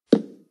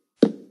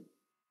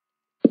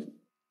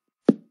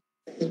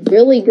 It's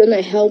really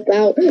gonna help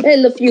out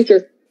in the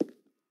future.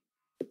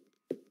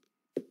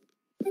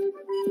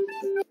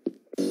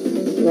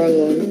 Wrong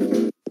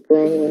one.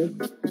 Wrong one.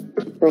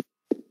 Wrong.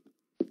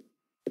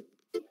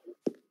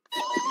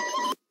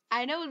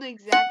 I know the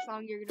exact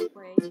song you're gonna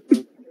play.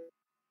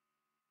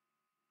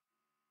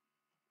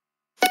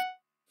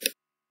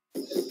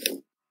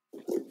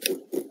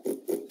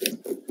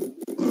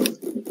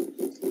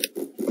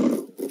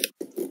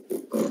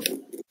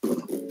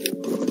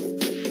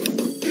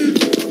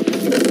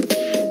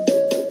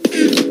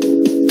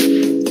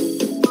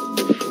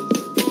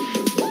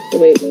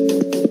 Wait.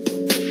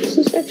 This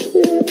is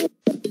actually...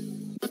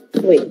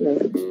 Wait, no.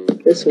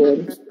 This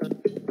one.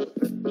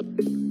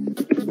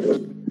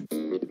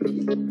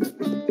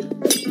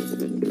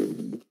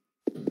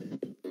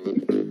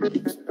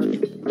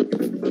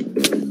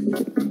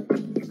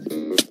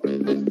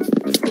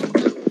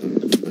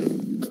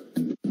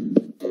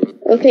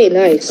 Okay,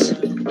 nice.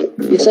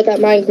 You suck at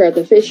Minecraft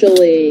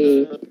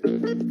officially.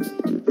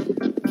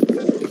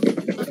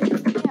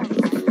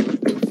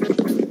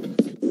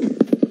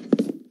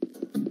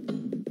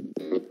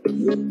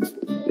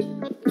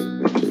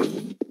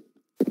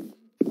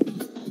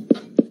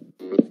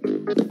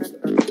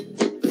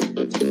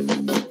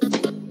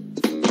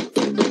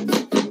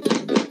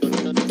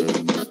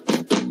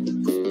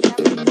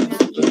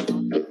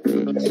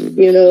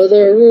 You know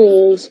the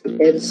rules,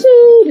 and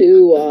so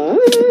do I.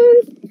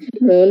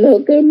 No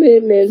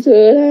commitment's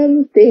what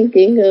I'm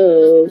thinking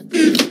of.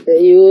 That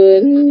you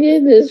wouldn't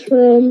get this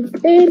from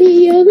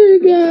any other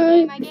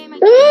guy.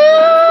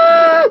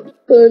 Ah!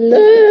 But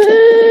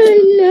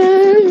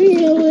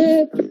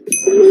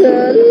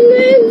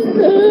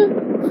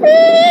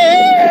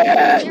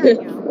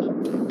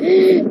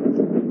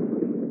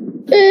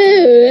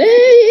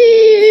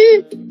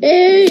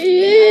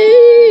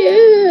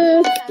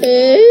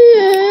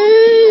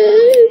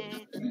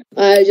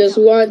I just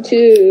want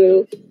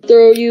to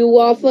throw you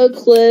off a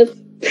cliff.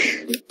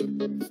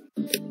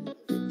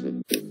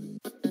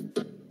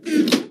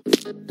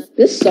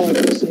 This song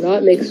does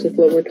not mix with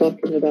what we're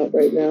talking about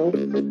right now.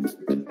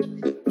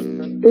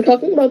 We're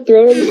talking about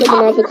throwing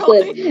someone off a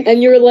cliff,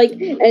 and you're like,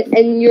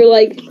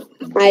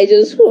 I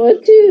just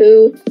want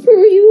to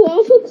throw you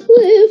off a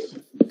cliff.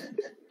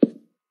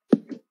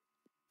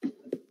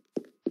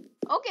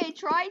 Okay,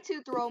 try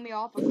to throw me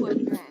off a cliff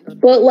then.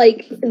 But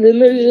like, then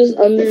there's just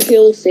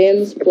Undertale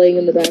Sands playing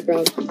in the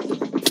background.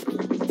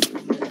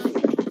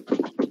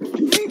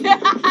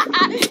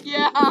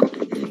 Yeah,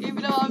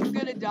 even though I'm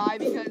gonna die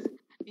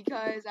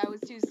because I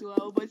was too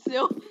slow, but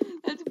still,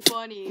 that's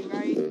funny,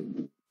 right?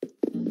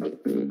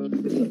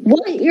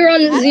 What? You're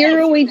on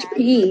 0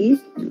 HP.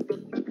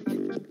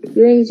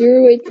 You're on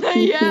 0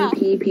 HP. Yeah.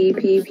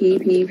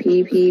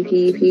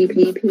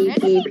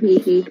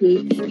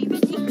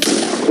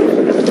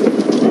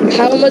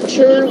 How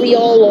mature we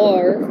all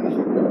are.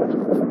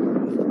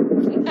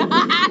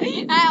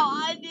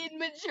 How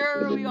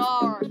immature we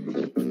are.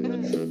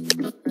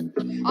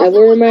 I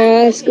wear a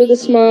mask with a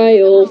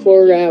smile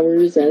for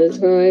hours at a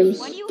time.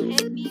 When you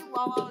hit me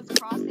while I was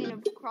crossing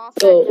across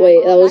that Oh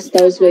wait, level,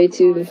 that was way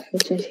too hard.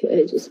 much.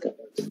 I just got.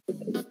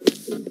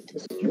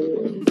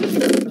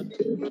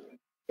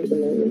 And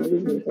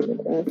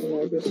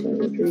I just saw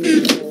a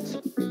dream.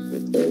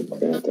 Oh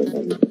crap!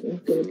 I'm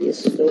gonna be a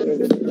stoner in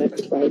the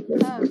next 5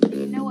 minutes. Do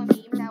you know a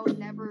meme that will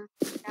never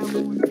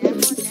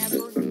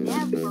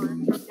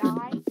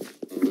die?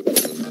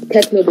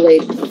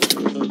 Technoblade.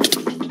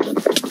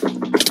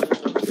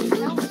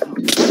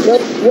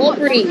 Nope,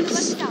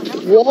 Walgreens.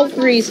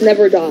 Walgreens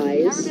never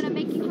dies. Never gonna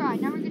make you cry.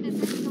 Never gonna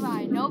make you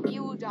cry. Nope,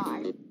 you will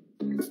die.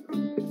 You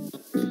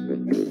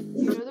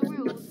know the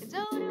rules. And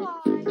so do I.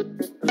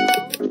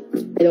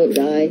 I don't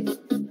die.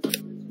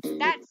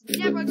 That's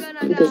never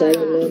gonna die. Because I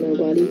don't know my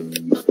body.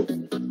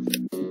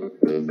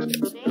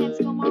 Dance,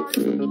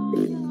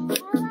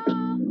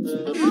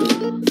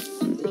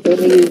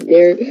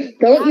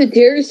 Don't you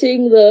dare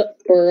sing the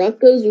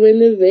Baracas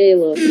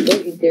Venezuela.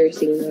 Don't you dare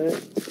sing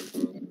that.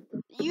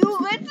 You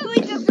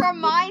literally just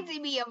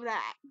reminded me of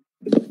that.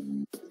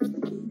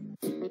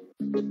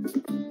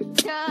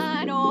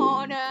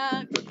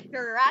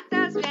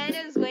 Caratas,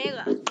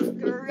 Venezuela.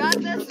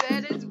 Caratas,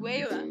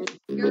 Venezuela.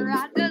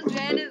 Caratas,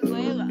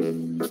 Venezuela.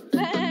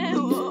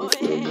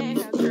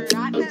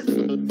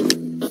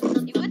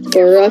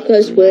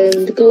 Caracas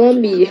went to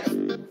Colombia.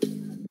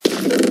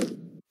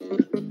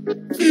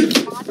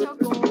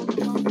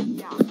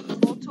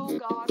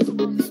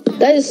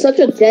 That is such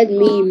a dead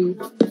meme.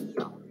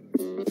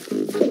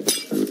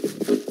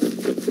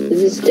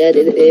 This is dead.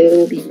 It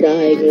will be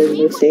dying in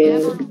the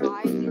sand.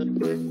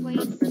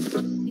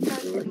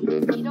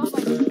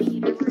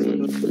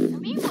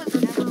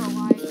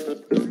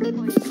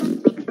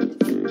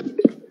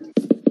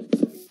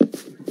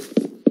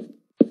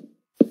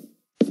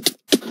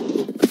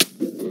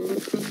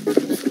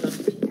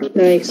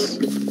 Nice.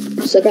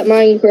 Suck at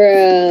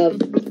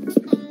Minecraft.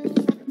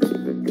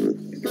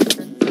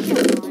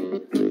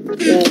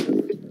 Yeah.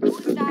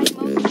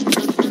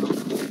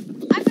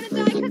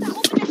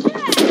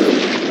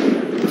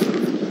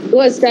 Who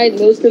has died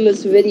most in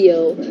this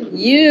video?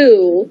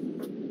 You!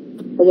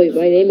 Oh wait,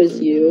 my name is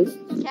you.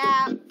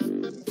 Cap.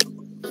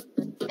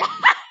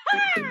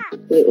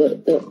 Wait,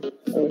 what?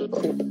 Oh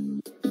crap.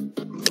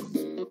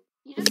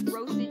 You just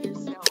roasted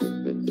yourself.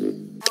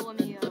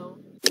 LMAO.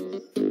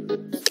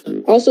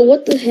 Also,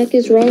 what the heck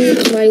is wrong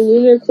with my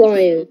lunar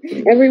client?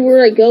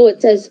 Everywhere I go,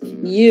 it says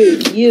you.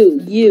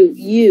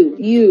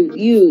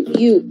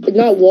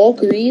 Not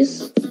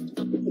Walkeries.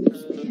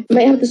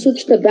 Might have to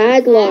switch to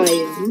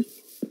Badline.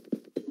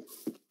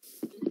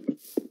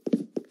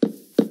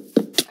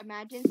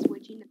 Imagine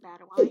switching to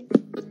Badline.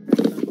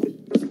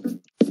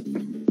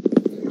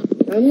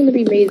 I'm gonna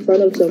be made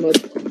fun of so much.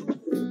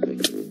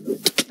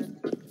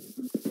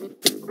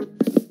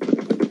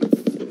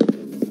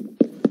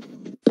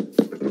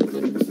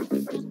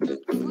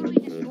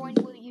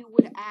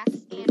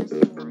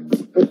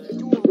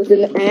 With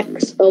an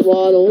axe, a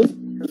waddle.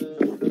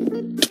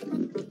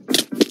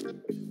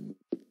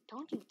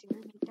 Don't you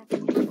dare make that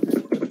sound.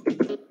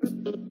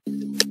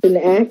 An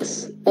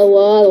axe, a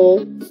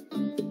waddle.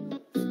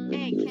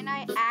 Hey, can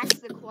I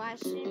ask the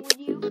question with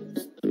you?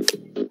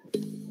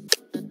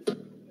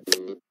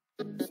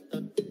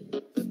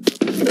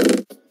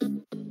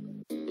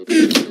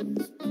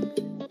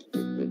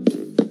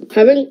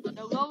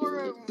 The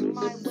lower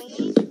my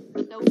weight,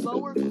 the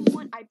lower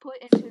coolant I put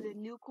into the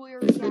nuclear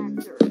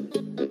reactor.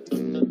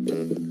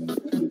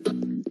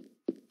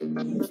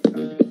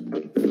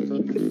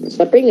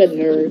 Stop being a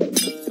nerd.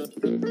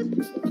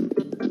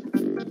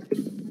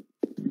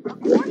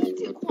 According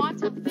to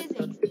quantum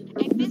physics,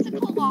 a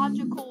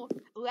physical-logical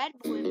lead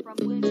balloon from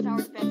Bloom's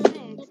Tower Defense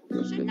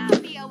 6 should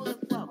not be able to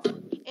float.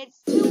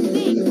 It's too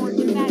big for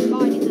its fat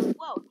body to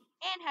float,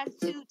 and has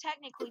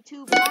technically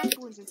two black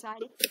balloons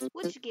inside it,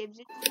 which gives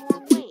it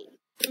more weight.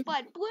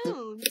 But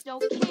balloons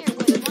don't care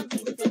when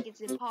monkeys think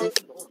it's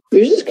impossible.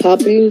 You're just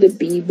copying the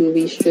B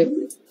movie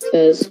script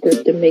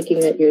and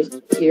making it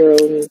your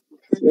own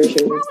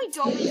version. You probably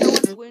don't even know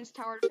what Bloom's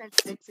Tower Defense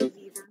 6 is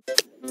either.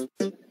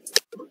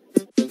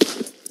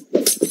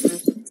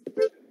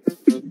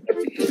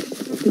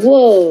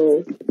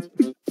 Whoa.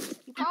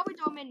 You probably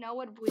don't even know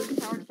what Bloom's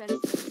Tower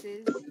Defense 6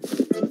 is.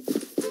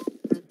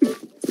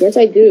 Yes,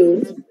 I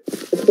do.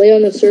 I play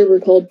on a server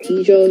called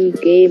T-Zone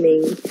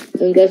Gaming,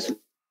 and guess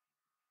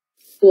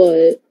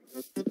what?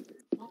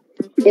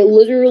 It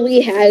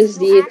literally has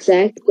the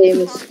exact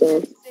same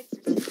stuff.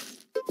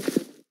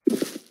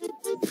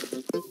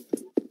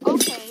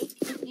 Okay,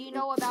 do you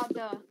know about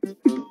the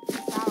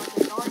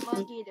dart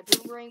monkey, the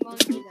boomerang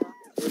monkey,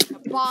 the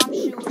bomb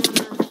shooter,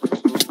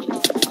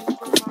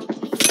 super monkey?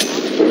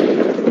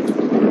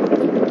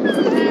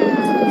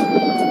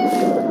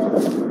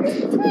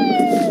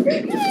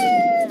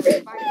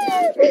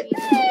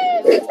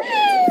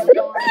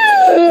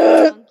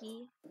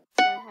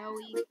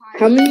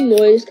 How many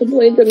noise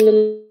complaints I'm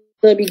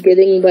gonna be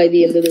getting by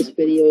the end of this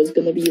video is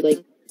gonna be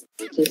like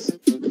just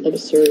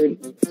absurd.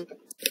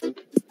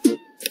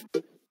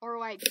 Or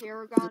like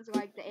paragons,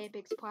 like the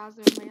Apex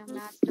Plasma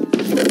Master,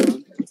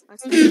 or a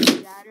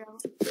Shadow.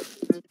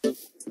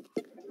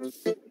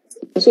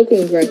 Also,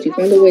 congrats, you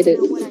found a way to.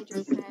 Know what I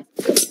just said.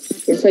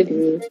 Yes, I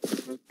do.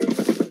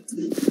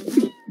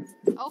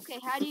 Okay,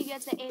 how do you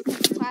get the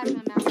Apex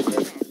Plasma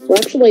Master then? Well,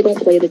 actually, I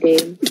don't play the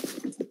game.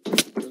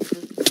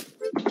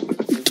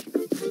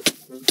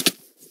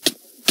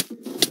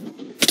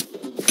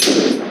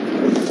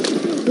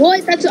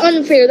 What? That's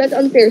unfair. That's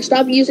unfair.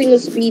 Stop using the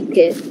speed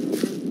kit.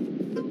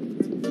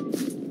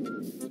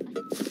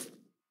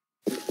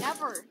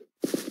 Never.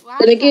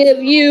 Gonna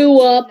give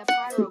you up. The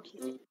pyro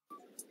kit.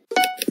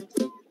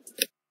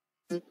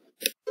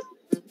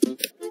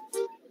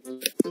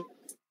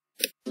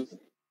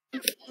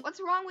 What's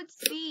wrong with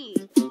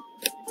speed?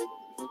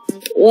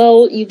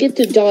 Well, you get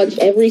to dodge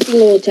every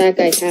single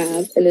attack I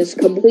have, and it's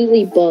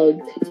completely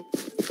bugged.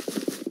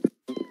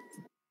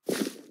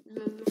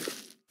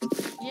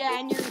 Yeah,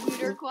 and your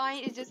router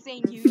client is just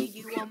saying you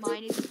while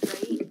mine is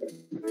great.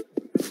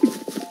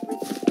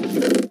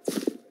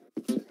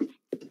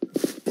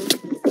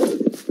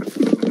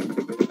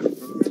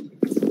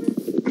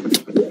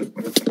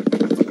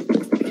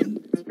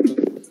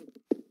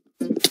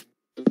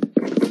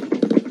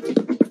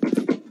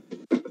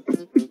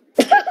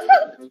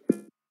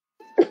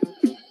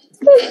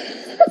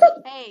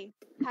 Hey,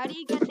 how do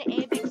you get the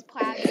Apex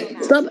Plasma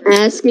Master? Stop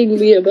asking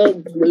me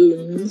about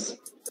balloons.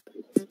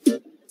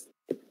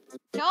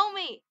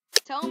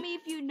 Tell me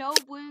if you know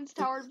Bloons,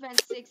 Tower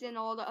Defense 6, and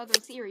all the other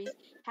series.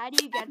 How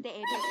do you get the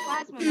Apex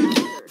Plasma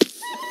Master?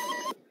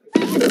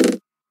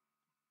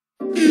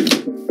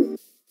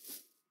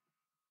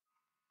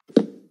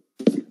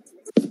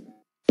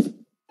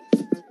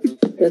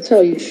 That's how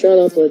you shut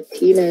up a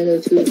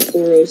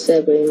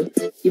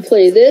T902-407. You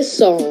play this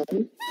song.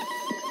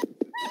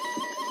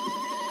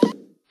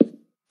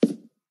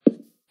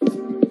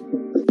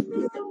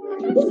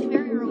 It's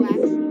very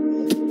relaxing.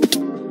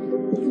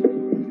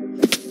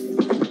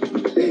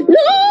 No!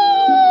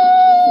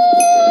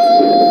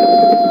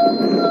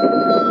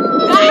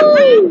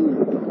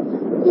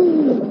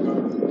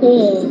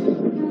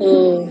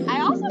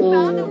 I also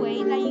found a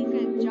way that you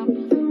could jump.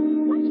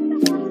 Actually,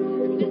 that's not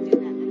good. I'm gonna do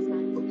that next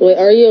time. Wait,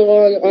 are you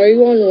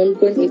on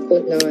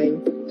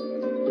 1.8.9?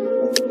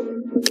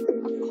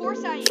 Of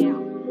course I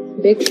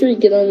am. Make sure you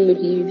get on the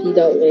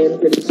PvP.land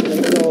pretty soon.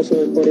 I can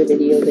also record a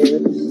video there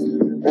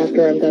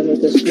after I'm done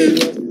with this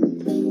video.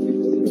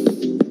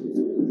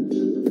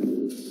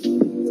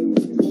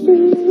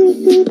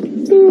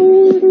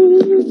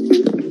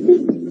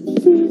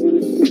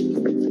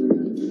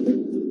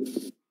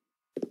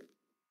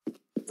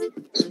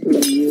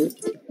 Screw you.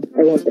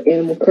 I want the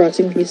Animal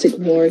Crossing music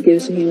more. It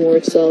gives me more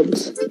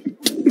subs.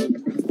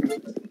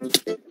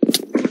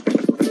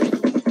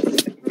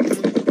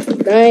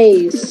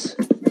 Nice.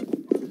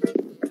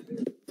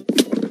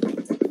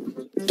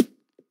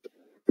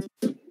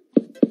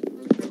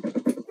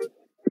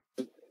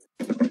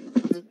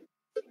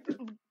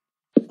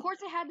 Of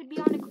course, it had to be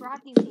on a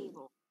crafting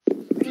table.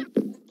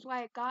 That's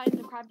why I got in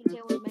the crafting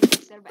table menu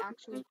instead of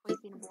actually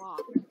placing a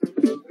block.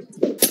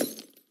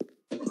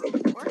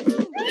 Or I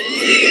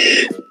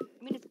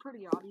mean, it's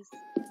pretty obvious.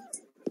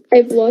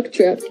 I block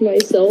trapped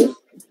myself.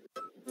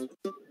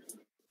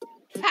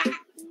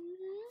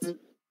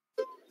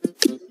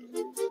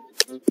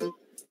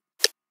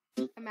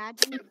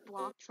 Imagine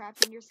block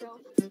trapping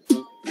yourself.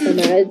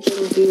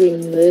 Imagine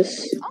doing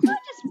this. Also, I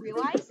just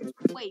realized.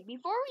 Wait,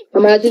 before we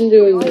imagine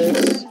doing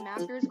this. The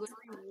map, there's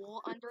literally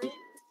wool under it.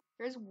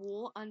 There's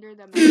wool under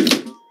the map.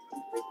 It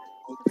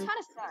kind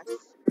of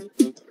sucks.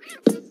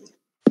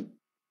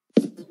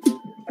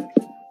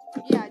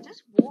 Yeah,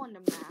 just wool on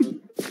the map.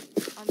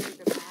 Under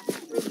the map.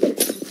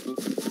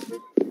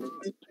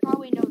 You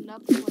probably know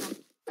nothing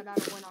about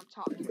what I'm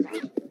talking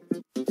about.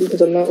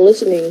 Because I'm not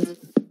listening.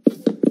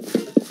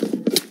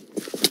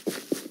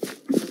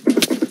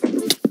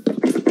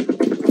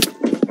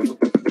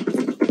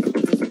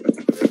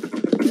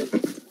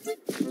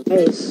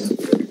 Nice.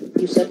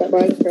 You said that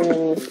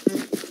Minecraft.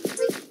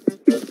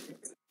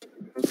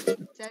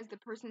 Says the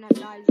person that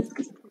dies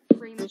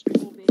pretty much the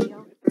whole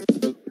video.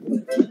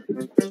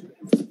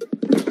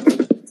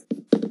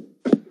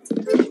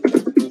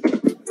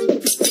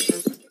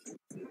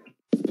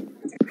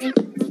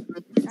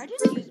 I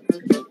just use.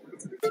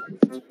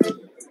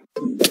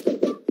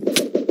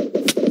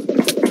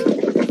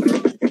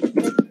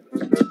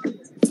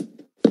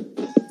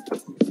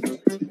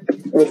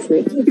 Oh,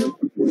 free.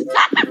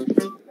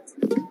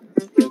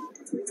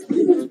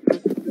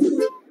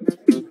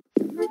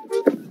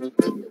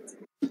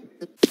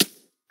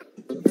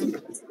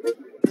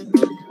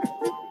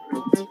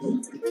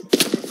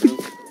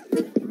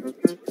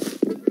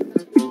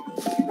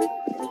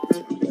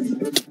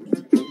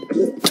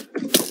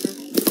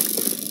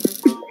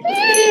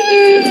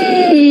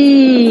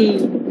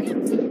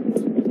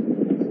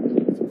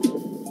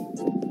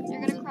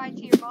 You're gonna cry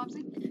to your mom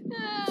saying,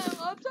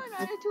 Mom's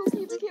who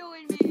keeps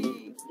killing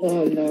me.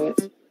 No, I'm not.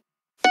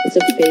 It's a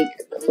fake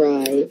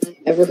cry.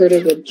 Ever heard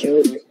of a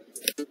joke?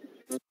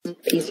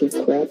 Piece of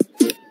crap.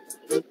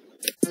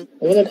 I'm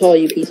gonna call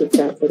you piece of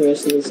crap for the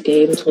rest of this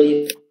game until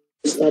you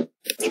stop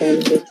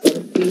trying to make fun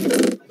of me.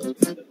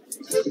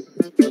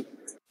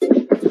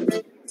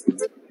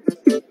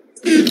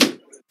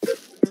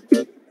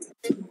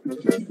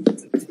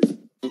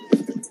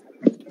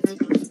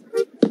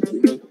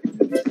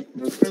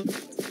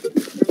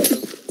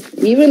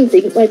 Do you even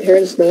think my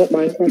parents know what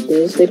Minecraft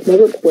is? They've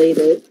never played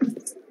it.